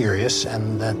very serious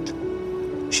and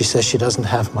that she says she doesn't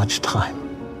have much time.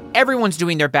 Everyone's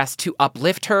doing their best to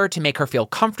uplift her, to make her feel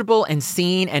comfortable and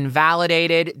seen and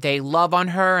validated. They love on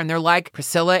her and they're like,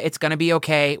 Priscilla, it's going to be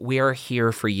okay. We're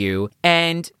here for you.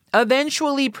 And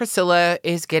eventually, Priscilla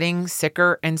is getting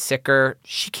sicker and sicker.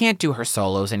 She can't do her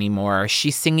solos anymore.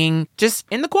 She's singing just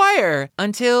in the choir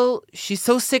until she's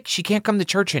so sick she can't come to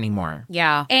church anymore.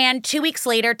 Yeah. And 2 weeks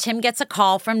later, Tim gets a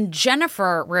call from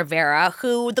Jennifer Rivera,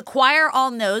 who the choir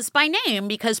all knows by name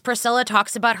because Priscilla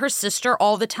talks about her sister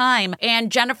all the time.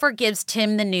 And Jennifer gives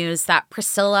Tim the news that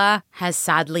Priscilla has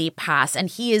sadly passed, and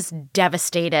he is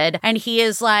devastated. And he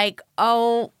is like,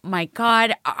 oh my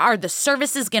God, are the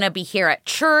services going to be here at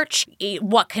church?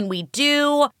 What can we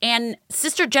do? And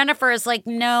Sister Jennifer is like,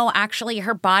 no, actually,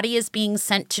 her body is being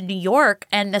sent to New York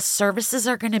and the services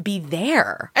are going to be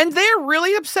there. And they're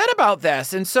really upset about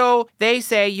this. And so they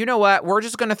say, you know what? We're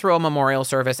just going to throw a memorial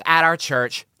service at our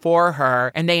church for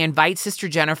her. And they invite Sister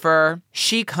Jennifer.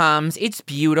 She comes. It's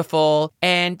beautiful.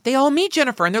 And they all meet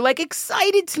Jennifer. And they're like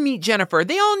excited to meet Jennifer.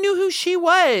 They all knew who she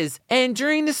was. And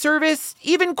during the service,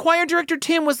 even choir director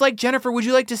Tim was like, Jennifer, would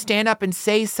you like to stand up and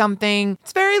say something?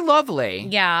 It's very lovely.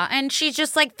 Yeah. And she's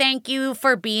just like, thank you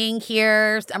for being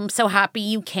here. I'm so happy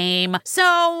you came.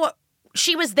 So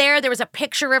she was there. There was a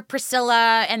picture of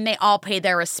Priscilla and they all paid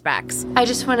their respects. I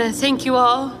just want to thank you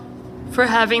all for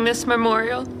having this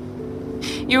memorial.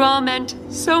 You all meant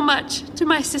so much to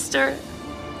my sister.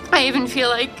 I even feel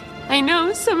like I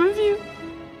know some of you.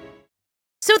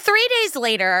 So 3 days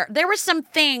later, there were some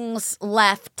things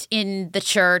left in the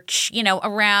church,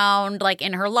 around, like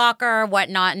in her locker,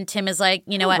 whatnot. And Tim is like,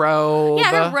 you know what? Robe.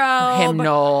 Yeah, her robe.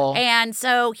 Hymnal. And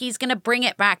so he's going to bring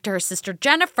it back to her sister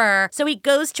Jennifer. So he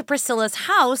goes to Priscilla's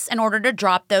house in order to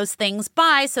drop those things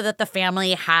by so that the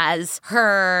family has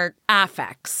her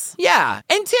affects. Yeah.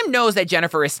 And Tim knows that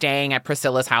Jennifer is staying at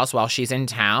Priscilla's house while she's in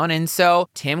town. And so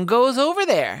Tim goes over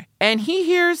there and he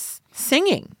hears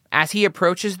singing. As he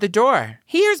approaches the door,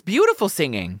 he hears beautiful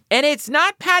singing. And it's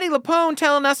not Patti LuPone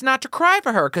telling us not to cry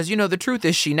for her, because, the truth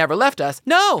is she never left us.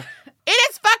 No, it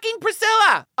is fucking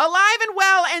Priscilla, alive and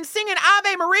well and singing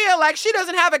Ave Maria like she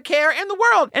doesn't have a care in the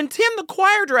world. And Tim, the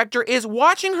choir director, is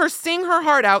watching her sing her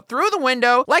heart out through the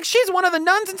window like she's one of the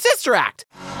nuns in Sister Act.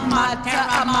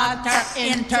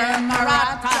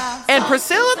 And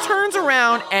Priscilla turns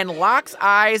around and locks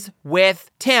eyes with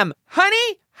Tim.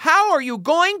 Honey, how are you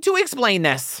going to explain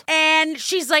this? And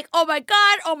she's like, oh my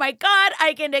God,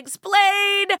 I can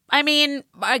explain. I mean,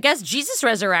 I guess Jesus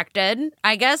resurrected.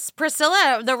 I guess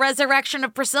Priscilla, the resurrection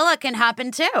of Priscilla can happen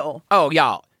too. Oh,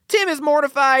 y'all. Tim is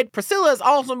mortified, Priscilla is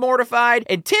also mortified,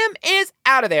 and Tim is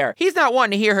out of there. He's not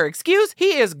wanting to hear her excuse.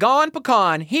 He is gone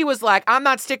pecan. He was like, I'm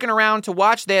not sticking around to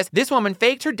watch this. This woman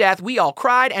faked her death. We all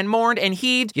cried and mourned and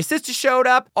heaved. Your sister showed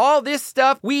up. All this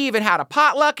stuff. We even had a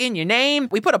potluck in your name.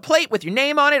 We put a plate with your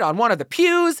name on it on one of the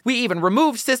pews. We even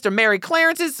removed Sister Mary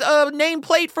Clarence's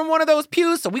nameplate from one of those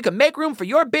pews so we could make room for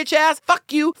your bitch ass.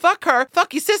 Fuck you. Fuck her.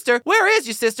 Fuck your sister. Where is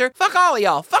your sister? Fuck all of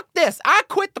y'all. Fuck this. I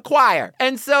quit the choir.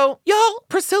 And so, y'all,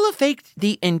 Priscilla faked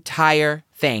the entire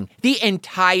thing. The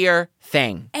entire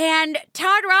thing. And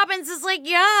Todd Robbins is like,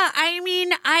 yeah, I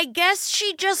mean, I guess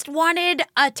she just wanted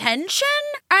attention.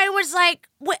 I was like,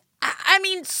 what? I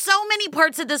mean, so many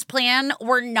parts of this plan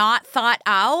were not thought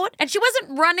out, and she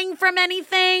wasn't running from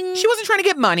anything. She wasn't trying to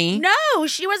get money. No,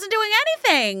 she wasn't doing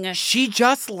anything. She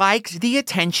just liked the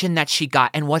attention that she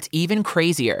got, and what's even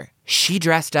crazier, she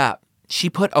dressed up. She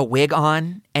put a wig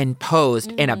on and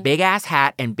posed in a big-ass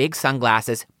hat and big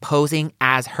sunglasses, posing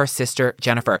as her sister,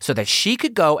 Jennifer, so that she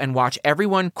could go and watch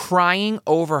everyone crying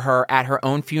over her at her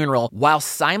own funeral while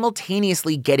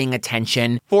simultaneously getting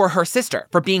attention for her sister,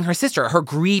 for being her sister, her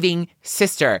grieving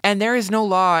sister. And there is no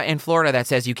law in Florida that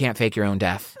says you can't fake your own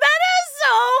death.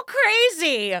 So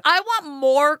crazy. I want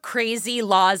more crazy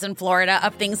laws in Florida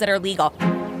of things that are legal.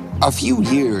 A few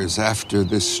years after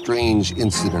this strange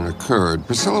incident occurred,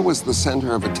 Priscilla was the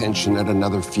center of attention at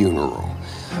another funeral.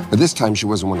 But this time she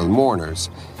wasn't one of the mourners.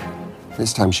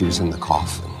 This time she was in the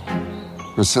coffin.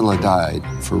 Priscilla died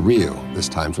for real, this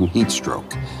time from heat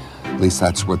stroke. At least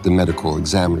that's what the medical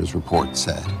examiner's report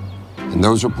said. And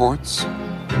those reports,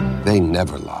 they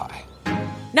never lie.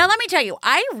 Now, let me tell you,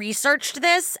 I researched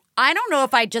this. I don't know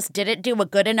if I just didn't do a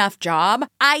good enough job.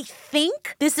 I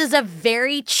think this is a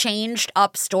very changed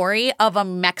up story of a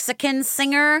Mexican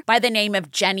singer by the name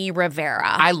of Jenny Rivera.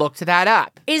 I looked that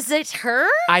up. Is it her?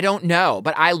 I don't know,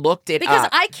 but I looked it because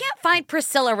up. I can't find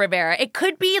Priscilla Rivera. It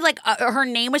could be like her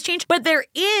name was changed, but there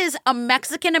is a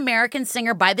Mexican-American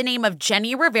singer by the name of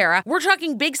Jenny Rivera. We're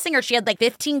talking big singer. She had like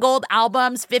 15 gold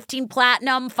albums, 15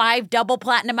 platinum, 5 double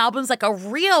platinum albums, like a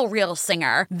real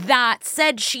singer that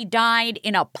said she died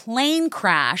in a plane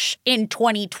crash in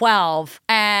 2012,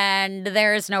 and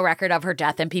there's no record of her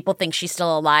death, and people think she's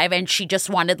still alive, and she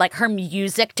just wanted like her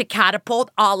music to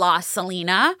catapult a la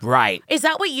Selena. Right. Is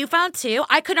that what you found too?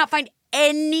 I could not find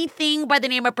anything by the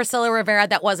name of Priscilla Rivera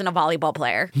that wasn't a volleyball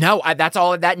player. No, that's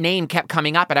all. That name kept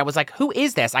coming up, and I was like, who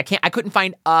is this? I couldn't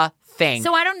find a thing.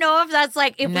 So I don't know if that's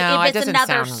like, if it's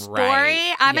another story.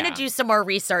 Right. I'm going to do some more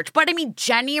research. But I mean,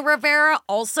 Jenny Rivera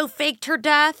also faked her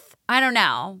death. I don't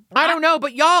know. I don't know,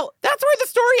 but y'all, that's where the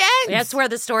story ends. That's where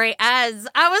the story ends.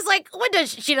 I was like, what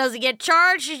does she doesn't get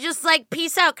charged? She's just like,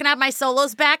 peace out. Can I have my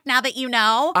solos back now that you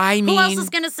know? I mean, who else is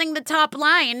going to sing the top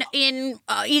line in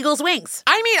Eagle's Wings?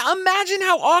 I mean, imagine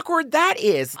how awkward that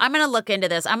is. I'm going to look into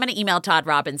this. I'm going to email Todd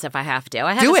Robbins if I have to.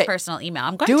 I have his personal email.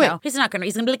 I'm going to. He's going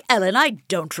to be like, Ellen, I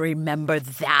don't remember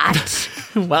that.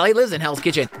 Well, he lives in Hell's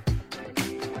Kitchen.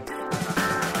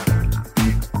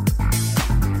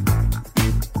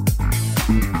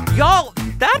 Y'all,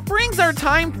 that brings our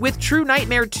time with True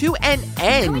Nightmare to an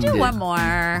end. Can we do one more?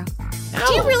 No.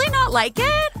 Do you really not like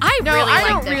it? I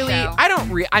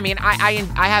mean,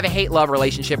 I have a hate-love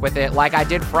relationship with it like I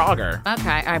did Frogger. Okay.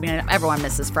 I mean, everyone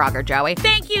misses Frogger, Joey.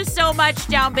 Thank you so much,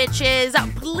 Down Bitches.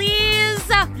 Please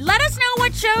let us know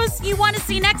what shows you want to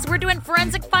see next. We're doing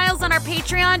Forensic Files on our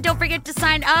Patreon. Don't forget to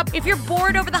sign up. If you're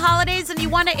bored over the holidays and you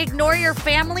want to ignore your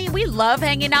family, we love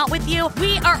hanging out with you.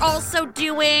 We are also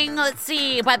doing, let's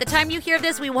see, by the time you hear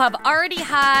this, we will have already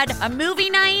had a movie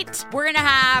night. We're going to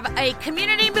have a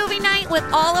community movie night with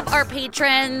all of our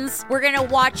patrons. We're going to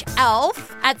watch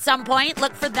Elf at some point.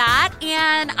 Look for that.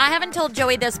 And I haven't told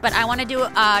Joey this, but I want to do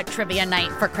a trivia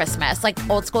night for Christmas. Like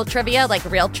old school trivia, like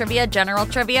real trivia, general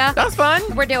trivia. That's fun.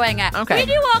 We're doing it. Okay. We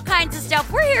do all kinds of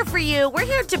stuff. We're here for you. We're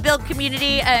here to build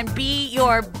community and be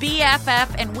your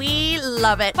BFF, and we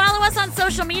love it. Follow us on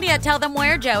social media. Tell them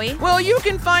where, Joey. Well, you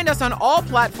can find us on all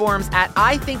platforms at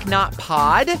I Think Not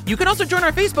Pod. You can also join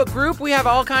our Facebook group. We have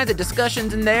all kinds of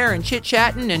discussions in there and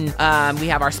chit-chatting, and we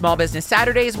have our Small Business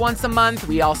Saturdays once a month.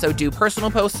 We also do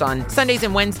personal posts on Sundays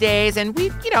and Wednesdays, and we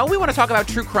want to talk about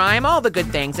true crime, all the good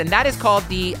things, and that is called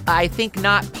the I Think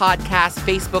Not Podcast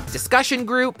Facebook discussion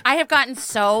group. I have gotten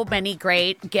so many great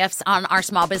great gifts on our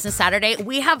Small Business Saturday.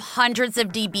 We have hundreds of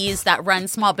DBs that run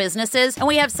small businesses, and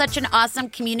we have such an awesome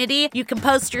community. You can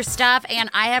post your stuff, and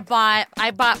I bought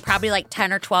probably like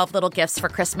 10 or 12 little gifts for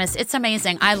Christmas. It's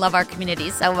amazing. I love our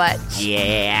community so much.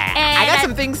 Yeah. And I got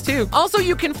some things too. Also,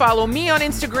 you can follow me on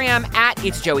Instagram at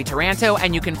It's Joey Taranto,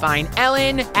 and you can find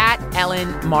Ellen at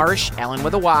Ellen Marsh, Ellen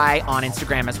with a Y, on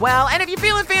Instagram as well. And if you're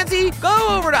feeling fancy, go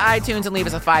over to iTunes and leave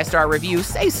us a 5-star review.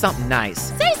 Say something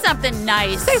nice. Say something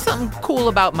nice. Say something cool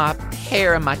about my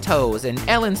hair and my toes and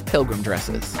Ellen's pilgrim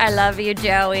dresses. I love you,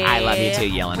 Joey. I love you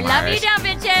too, Ellen We Marsh. love you, dumb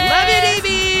bitches. Love you,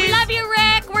 DBs. We love you,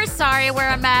 Rick. We're sorry we're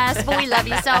a mess, but we love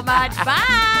you so much. Bye.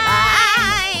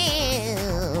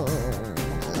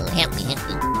 Help me.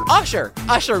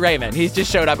 Usher Raymond. He's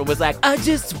just showed up and was like, I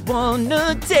just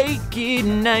wanna take it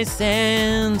nice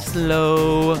and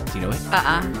slow. Do you know it?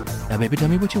 Now, baby, tell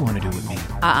me what you want to do with me.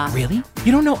 Really?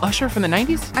 You don't know Usher from the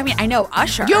 90s? I mean, I know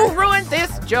Usher. You ruined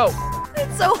this joke.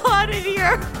 It's so hot in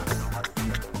here.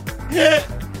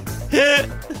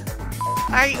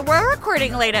 We're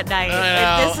recording late at night.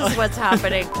 This is what's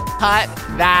happening. Cut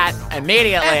that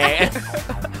immediately.